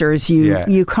pranksters,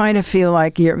 you kind of feel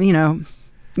like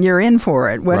you're in for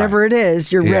it. Whatever it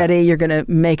is, you're ready. You're going to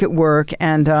make it work.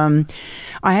 And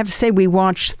I have to say, we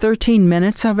watched 13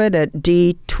 minutes of it at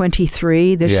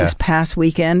D23 this past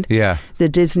weekend. Yeah. The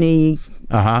Disney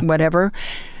whatever.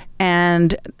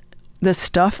 And the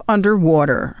stuff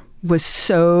underwater was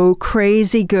so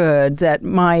crazy good that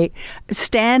my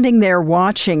standing there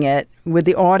watching it with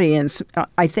the audience,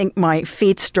 I think my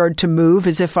feet started to move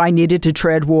as if I needed to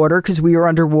tread water, because we were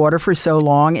underwater for so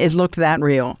long. It looked that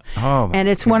real. Oh, and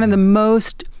it's one of the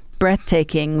most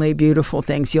breathtakingly beautiful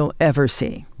things you'll ever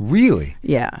see. Really?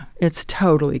 Yeah, it's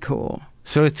totally cool.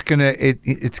 So it's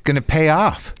gonna pay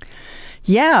off.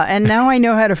 Yeah, and now I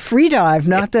know how to free dive.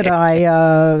 Not that I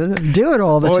do it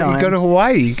all the time. Well, you go to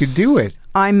Hawaii, you could do it.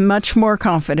 I'm much more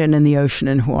confident in the ocean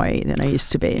in Hawaii than I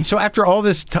used to be. So after all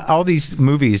these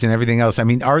movies and everything else, I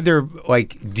mean, are there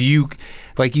do you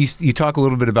talk a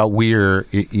little bit about Weir,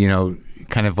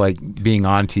 kind of like being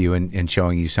on to you and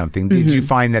showing you something. Did you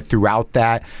find that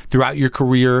throughout your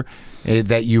career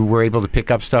that you were able to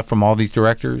pick up stuff from all these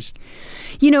directors?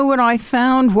 What I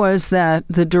found was that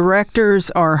the directors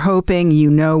are hoping you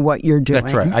know what you're doing.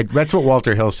 That's right. That's what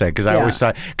Walter Hill said, because I always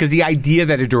thought, because the idea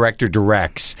that a director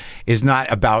directs is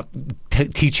not about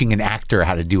teaching an actor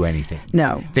how to do anything.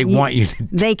 No. They want you to...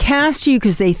 They cast you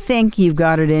because they think you've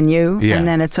got it in you, and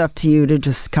then it's up to you to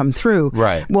just come through.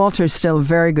 Right. Walter's still a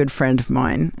very good friend of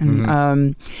mine.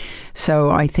 And, so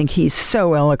I think he's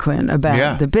so eloquent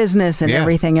about the business and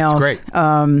everything else. It's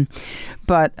great.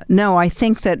 But no, I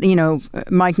think that,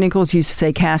 Mike Nichols used to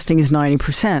say casting is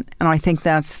 90%. And I think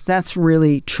that's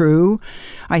really true.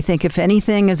 I think if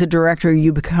anything, as a director,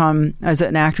 as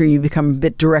an actor, you become a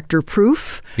bit director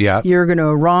proof. Yeah. You're going to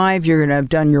arrive, you're going to have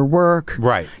done your work.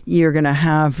 Right. You're going to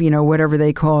have, whatever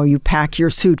they call, you pack your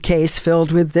suitcase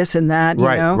filled with this and that, you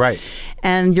know. Right.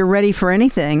 And you're ready for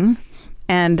anything.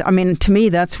 And I mean, to me,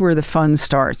 that's where the fun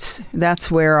starts. That's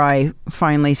where I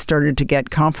finally started to get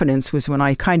confidence, was when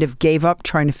I kind of gave up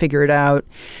trying to figure it out.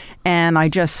 And I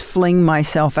just fling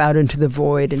myself out into the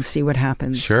void and see what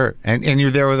happens. Sure. And you're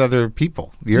there with other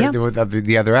people. You're there with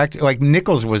the other actors. Like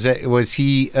Nichols, was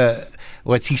he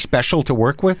special to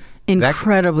work with?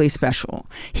 Incredibly special.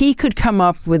 He could come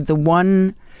up with the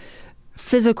one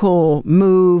physical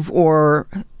move or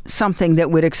something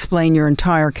that would explain your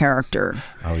entire character.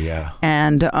 Oh, yeah.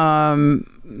 And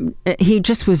he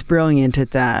just was brilliant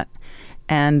at that.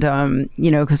 And,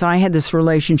 because I had this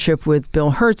relationship with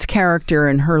Bill Hurt's character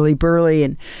and Hurly Burly,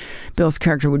 and Bill's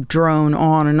character would drone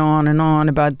on and on and on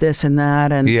about this and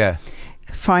that. And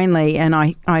finally, and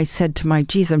I said to Mike,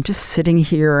 geez, I'm just sitting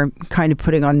here, I'm kind of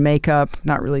putting on makeup,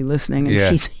 not really listening.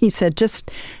 And he said, just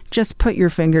put your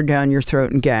finger down your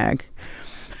throat and gag.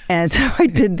 And so I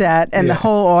did that, and the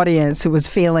whole audience was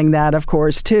feeling that, of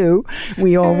course, too.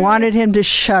 We all wanted him to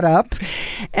shut up,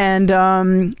 and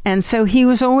so he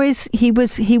was always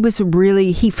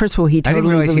really first of all he totally I didn't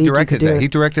realize he directed that. He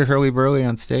directed Hurly Burly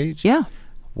on stage. Yeah.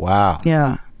 Wow.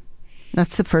 Yeah,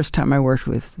 that's the first time I worked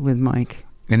with Mike.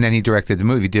 And then he directed the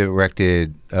movie. He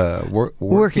directed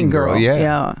Working Girl.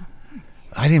 Yeah.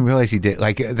 I didn't realize he did.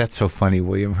 Like, that's so funny.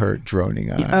 William Hurt droning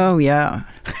on. Oh yeah.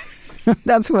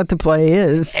 That's what the play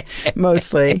is,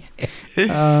 mostly.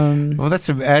 Well,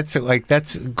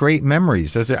 that's great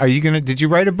memories. Are you gonna? Did you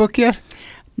write a book yet?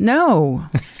 No.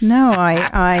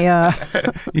 I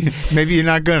Maybe you're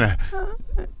not gonna.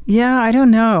 Yeah, I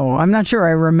don't know. I'm not sure.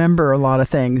 I remember a lot of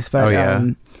things, but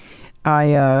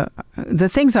the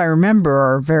things I remember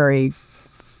are very,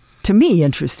 to me,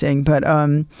 interesting. But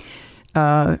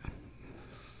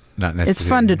not necessarily. It's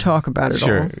fun to talk about it all.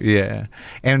 Sure, yeah.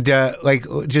 And I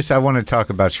want to talk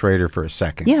about Schrader for a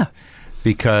second. Yeah.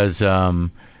 Because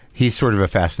he's sort of a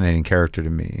fascinating character to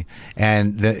me.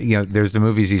 And there's the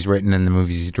movies he's written and the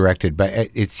movies he's directed, but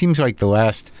it seems like the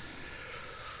last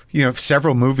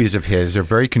several movies of his are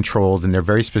very controlled and they're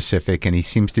very specific, and he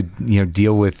seems to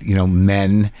deal with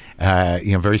men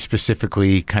very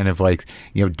specifically, kind of like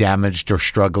damaged or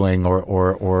struggling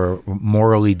or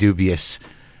morally dubious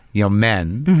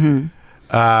men.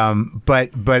 Mm-hmm.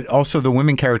 But also the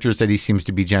women characters that he seems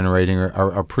to be generating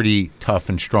are pretty tough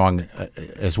and strong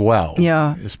as well.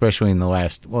 Yeah. Especially in the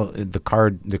last, the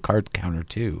card counter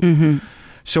too. Mm-hmm.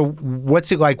 So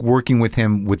what's it like working with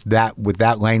him with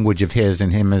that language of his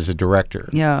and him as a director?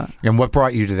 Yeah. And what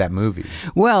brought you to that movie?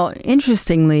 Well,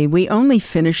 interestingly, we only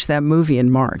finished that movie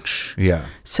in March. Yeah.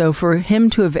 So for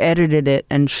him to have edited it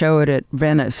and show it at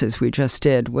Venice, as we just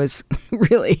did, was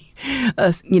really,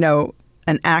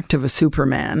 an act of a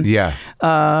Superman. Yeah.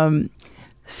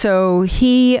 So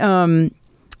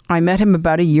I met him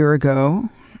about a year ago.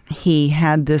 He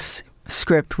had this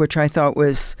script, which I thought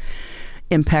was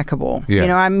impeccable.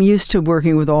 Yeah. I'm used to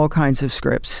working with all kinds of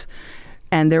scripts,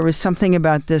 and there was something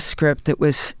about this script that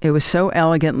was so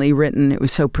elegantly written. It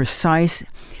was so precise.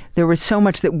 There was so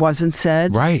much that wasn't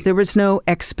said. Right. There was no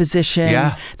exposition.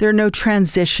 Yeah. There are no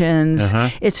transitions.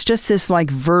 Uh-huh. It's just this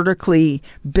vertically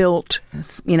built,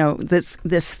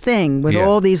 this thing with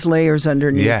all these layers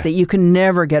underneath that you can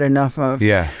never get enough of.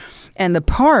 Yeah. And the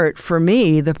part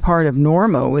of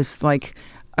Norma was like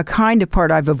a kind of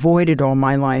part I've avoided all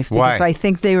my life, because Why? I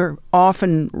think they were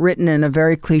often written in a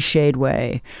very cliched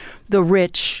way. The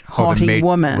rich, haughty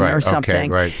woman or something. Okay,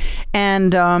 right.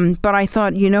 And but I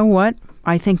thought, you know what?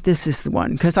 I think this is the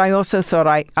one, because I also thought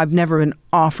I've never been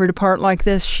offered a part like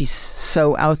this. She's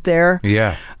so out there.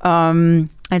 Yeah. And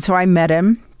so I met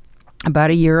him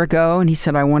about a year ago, and he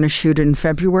said, I want to shoot it in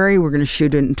February. We're going to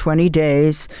shoot it in 20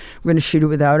 days. We're going to shoot it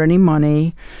without any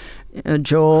money.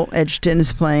 Joel Edgerton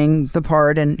is playing the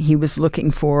part, and he was looking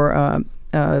for,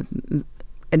 it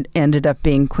ended up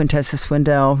being Quintessa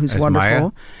Swindell, who's as wonderful.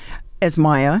 Maya? As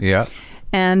Maya. Yeah.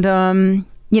 And,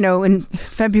 in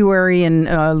February in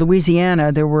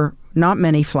Louisiana, there were not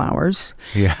many flowers.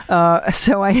 Yeah. But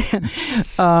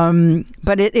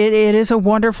it is a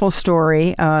wonderful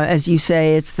story. As you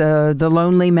say, it's the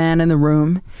lonely man in the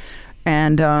room,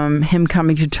 and him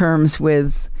coming to terms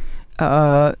with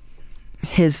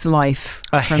his life.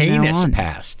 A heinous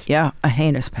past. Yeah, a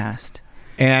heinous past.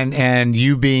 And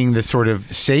you being the sort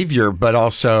of savior, but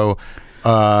also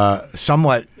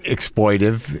somewhat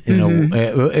exploitive,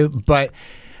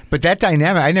 but that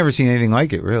dynamic, I never seen anything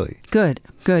like it, really. Good.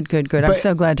 I'm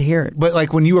so glad to hear it.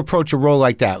 But when you approach a role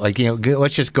like that,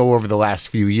 let's just go over the last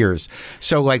few years.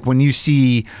 So when you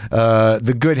see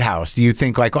The Good House, do you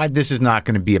think this is not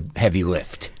going to be a heavy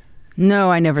lift?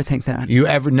 No, I never think that. You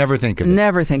never think of it?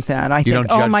 Never think that. I think,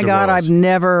 oh my God, roles.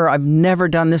 I've never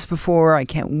done this before. I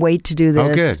can't wait to do this.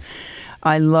 Oh, good.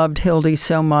 I loved Hildy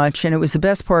so much, and it was the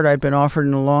best part I'd been offered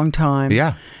in a long time.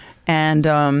 Yeah. And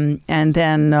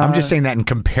then I'm just saying that in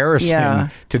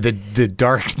comparison to the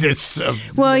darkness of.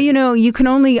 Well, you can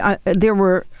only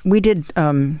we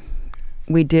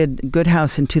did Good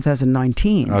House in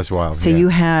 2019. That was wild. So you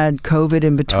had COVID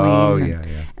in between. Oh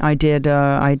yeah. I did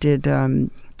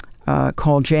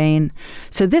Call Jane.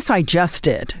 So this I just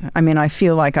did. I mean, I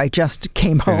feel like I just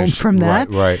came home from that.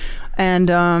 Right.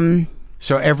 And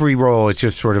so every role, it's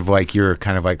just sort of you're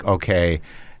kind of okay.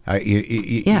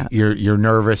 You're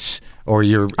nervous or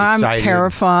you're excited. I'm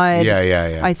terrified.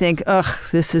 Yeah. I think,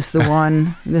 this is the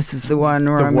one. This is the one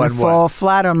where I'm going to fall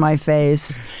flat on my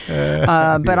face.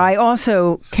 But I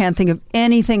also can't think of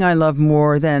anything I love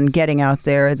more than getting out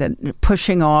there, than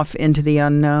pushing off into the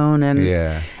unknown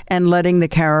and letting the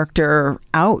character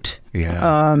out.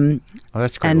 Yeah.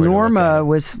 That's great. And Norma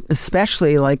was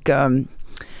especially like,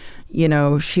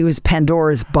 she was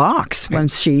Pandora's box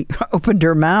once she opened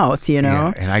her mouth,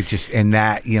 Yeah, and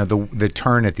that, the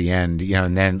turn at the end,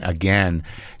 and then again,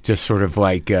 just sort of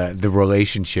like the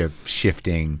relationship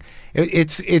shifting.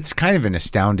 It's kind of an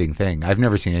astounding thing. I've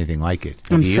never seen anything like it.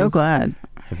 I'm so glad.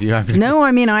 Have you? No,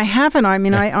 I haven't.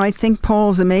 I think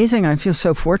Paul's amazing. I feel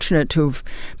so fortunate to have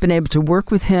been able to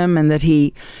work with him, and that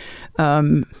he...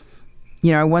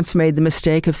 I once made the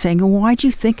mistake of saying, why'd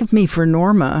you think of me for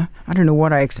Norma? I don't know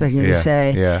what I expected him to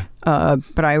say. Yeah.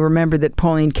 But I remember that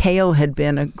Pauline Kael had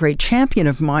been a great champion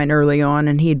of mine early on,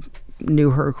 and he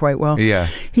knew her quite well. Yeah.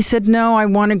 He said, no, I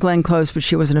wanted Glenn Close, but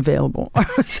she wasn't available.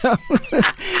 So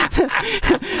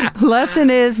lesson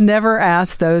is never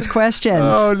ask those questions.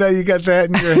 Oh, no, you got that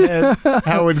in your head.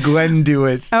 How would Glenn do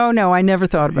it? Oh, no, I never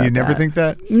thought about that. You never think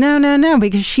that? No,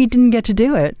 because she didn't get to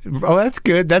do it. Oh, that's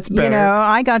good. That's better.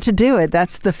 I got to do it.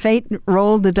 That's the fate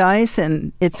rolled the dice,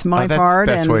 and it's my part,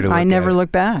 and I never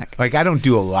look back. Like, I don't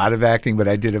do a lot of acting, but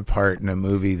I did a part in a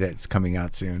movie that's coming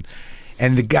out soon.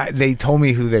 And the guy, they told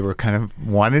me who they were kind of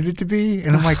wanted it to be.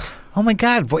 And I'm like, oh my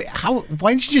God, why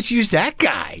didn't you just use that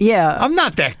guy? Yeah. I'm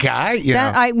not that guy.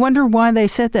 I wonder why they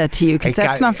said that to you, because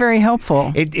that's not very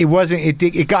helpful. It wasn't,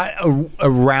 it got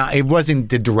around, it wasn't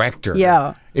the director.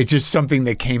 Yeah. It's just something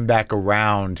that came back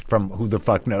around from who the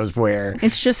fuck knows where.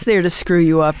 It's just there to screw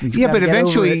you up. Yeah, but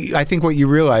eventually, I think what you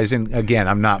realize, and again,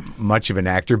 I'm not much of an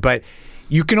actor, but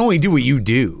you can only do what you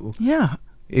do. Yeah.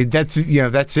 That's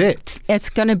it. It's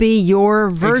going to be your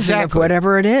version of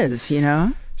whatever it is,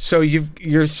 So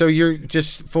you're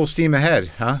just full steam ahead,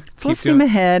 huh? Full steam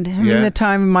ahead. I'm in the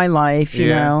time of my life, you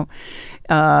know.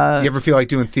 You ever feel like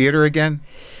doing theater again?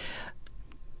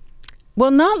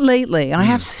 Well, not lately. I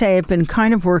have to say I've been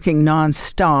kind of working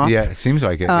nonstop. Yeah, it seems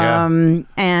like it.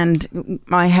 And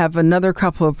I have another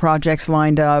couple of projects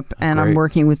lined up, and I'm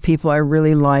working with people I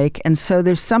really like. And so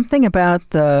there's something about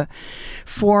the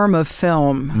form of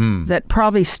film that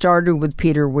probably started with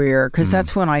Peter Weir, because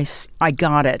that's when I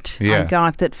got it. Yeah. I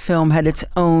got that film had its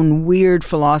own weird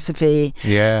philosophy.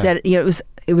 Yeah. That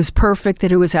it was perfect,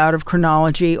 that it was out of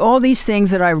chronology. All these things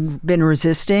that I've been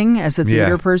resisting as a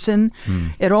theater person,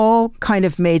 it all kind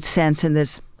of made sense in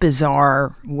this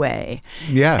bizarre way.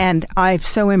 Yeah. And I've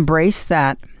so embraced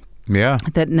that. Yeah.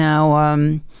 That now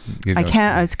I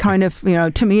can't, it's kind of,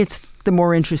 to me, it's the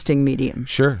more interesting medium.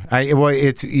 Sure.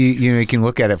 It's, you can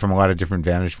look at it from a lot of different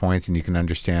vantage points, and you can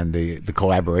understand the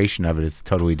collaboration of it. It's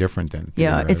totally different than.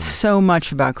 Yeah. It's so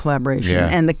much about collaboration. Yeah.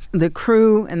 And the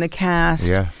crew and the cast.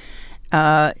 Yeah.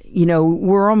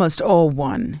 We're almost all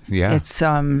one. Yeah. It's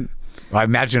I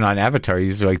imagine on Avatar,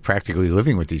 you're like practically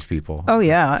living with these people. Oh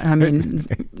yeah, I mean,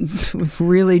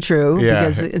 really true,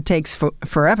 because it takes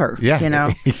forever.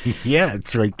 Yeah, yeah,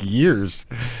 it's like years.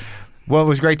 Well, it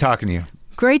was great talking to you.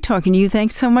 Great talking to you.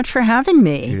 Thanks so much for having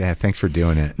me. Yeah, thanks for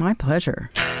doing it. My pleasure.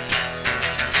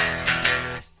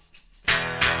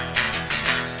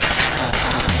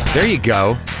 There you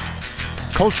go.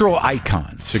 Cultural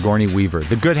icon, Sigourney Weaver.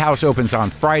 The Good House opens on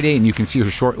Friday, and you can see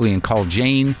her shortly in Call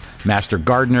Jane, Master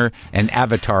Gardener, and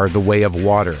Avatar, The Way of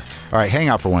Water. All right, hang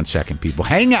out for 1 second, people.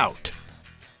 Hang out!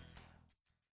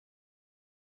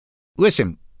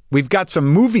 Listen, we've got some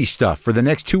movie stuff for the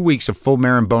next 2 weeks of Full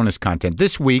Marin bonus content.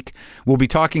 This week, we'll be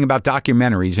talking about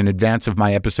documentaries in advance of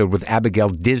my episode with Abigail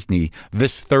Disney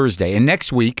this Thursday. And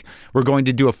next week, we're going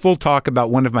to do a full talk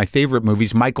about one of my favorite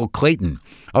movies, Michael Clayton.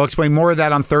 I'll explain more of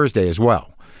that on Thursday as well.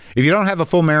 If you don't have a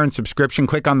Full Marin subscription,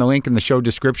 click on the link in the show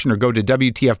description or go to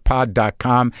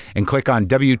WTFpod.com and click on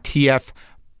WTF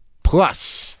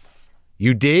Plus.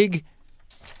 You dig?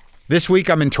 This week,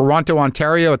 I'm in Toronto,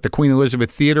 Ontario at the Queen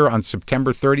Elizabeth Theatre on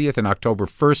September 30th and October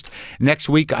 1st. Next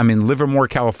week, I'm in Livermore,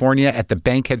 California at the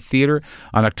Bankhead Theatre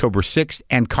on October 6th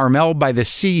and Carmel by the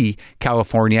Sea,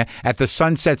 California at the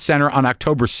Sunset Center on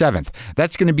October 7th.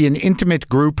 That's going to be an intimate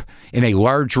group in a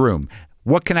large room.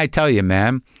 What can I tell you,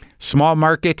 man? Small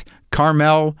market,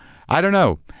 Carmel, I don't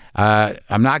know.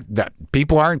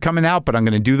 People aren't coming out, but I'm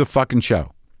going to do the fucking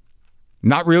show.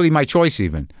 Not really my choice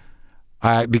even.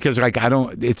 Because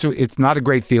it's not a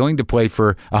great feeling to play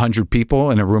for 100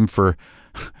 people in a room for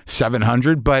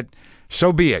 700, but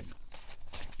so be it.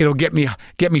 It'll get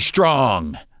me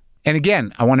strong. And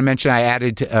again, I want to mention I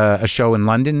added a show in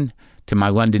London to my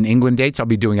London, England dates. I'll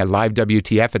be doing a live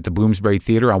WTF at the Bloomsbury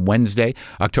Theatre on Wednesday,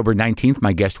 October 19th.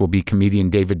 My guest will be comedian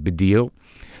David Baddiel.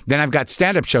 Then I've got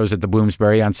stand-up shows at the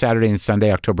Bloomsbury on Saturday and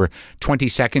Sunday, October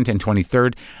 22nd and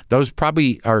 23rd. Those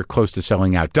probably are close to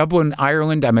selling out. Dublin,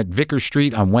 Ireland, I'm at Vickers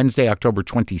Street on Wednesday, October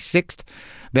 26th.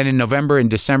 Then in November and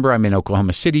December, I'm in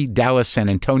Oklahoma City, Dallas, San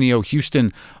Antonio,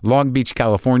 Houston, Long Beach,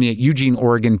 California, Eugene,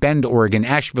 Oregon, Bend, Oregon,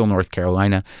 Asheville, North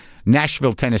Carolina,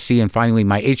 Nashville, Tennessee, and finally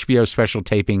my HBO special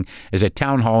taping is at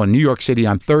Town Hall in New York City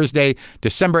on Thursday,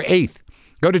 December 8th.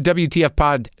 Go to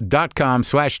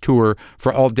WTFpod.com/tour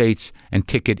for all dates and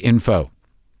ticket info.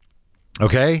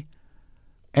 Okay?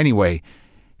 Anyway,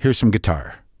 here's some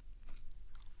guitar.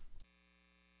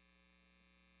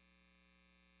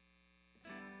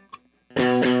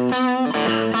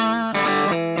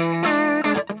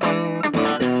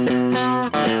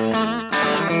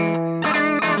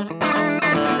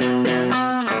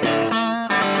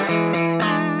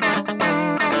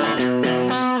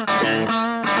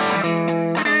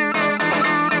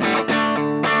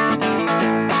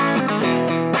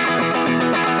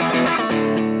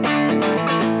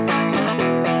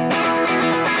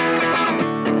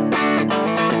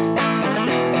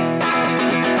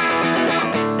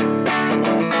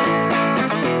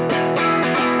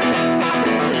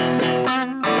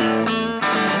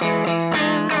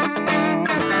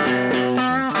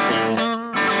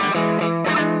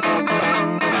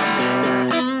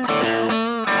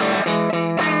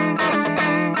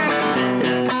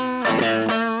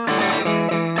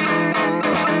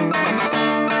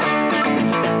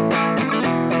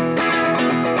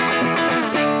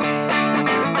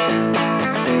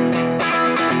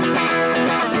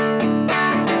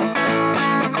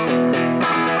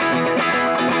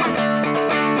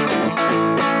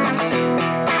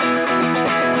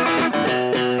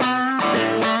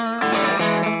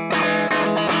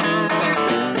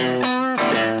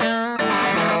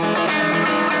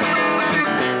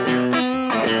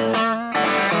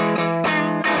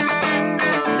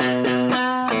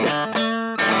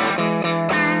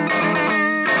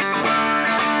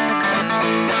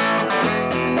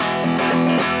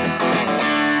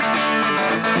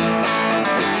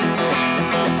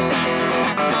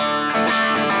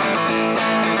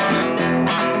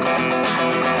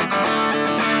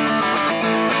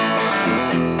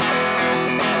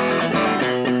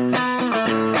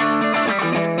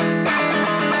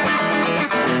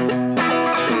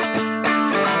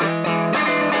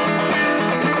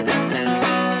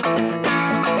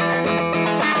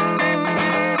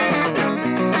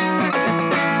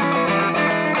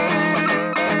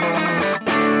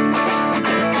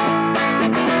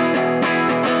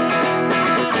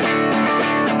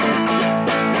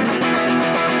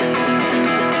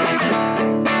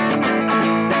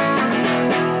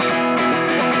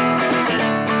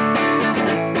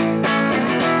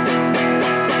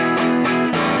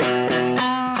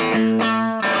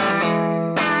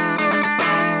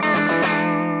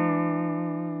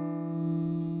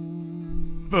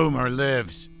 Boomer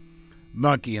lives.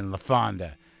 Monkey and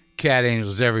LaFonda. Cat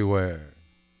angels everywhere.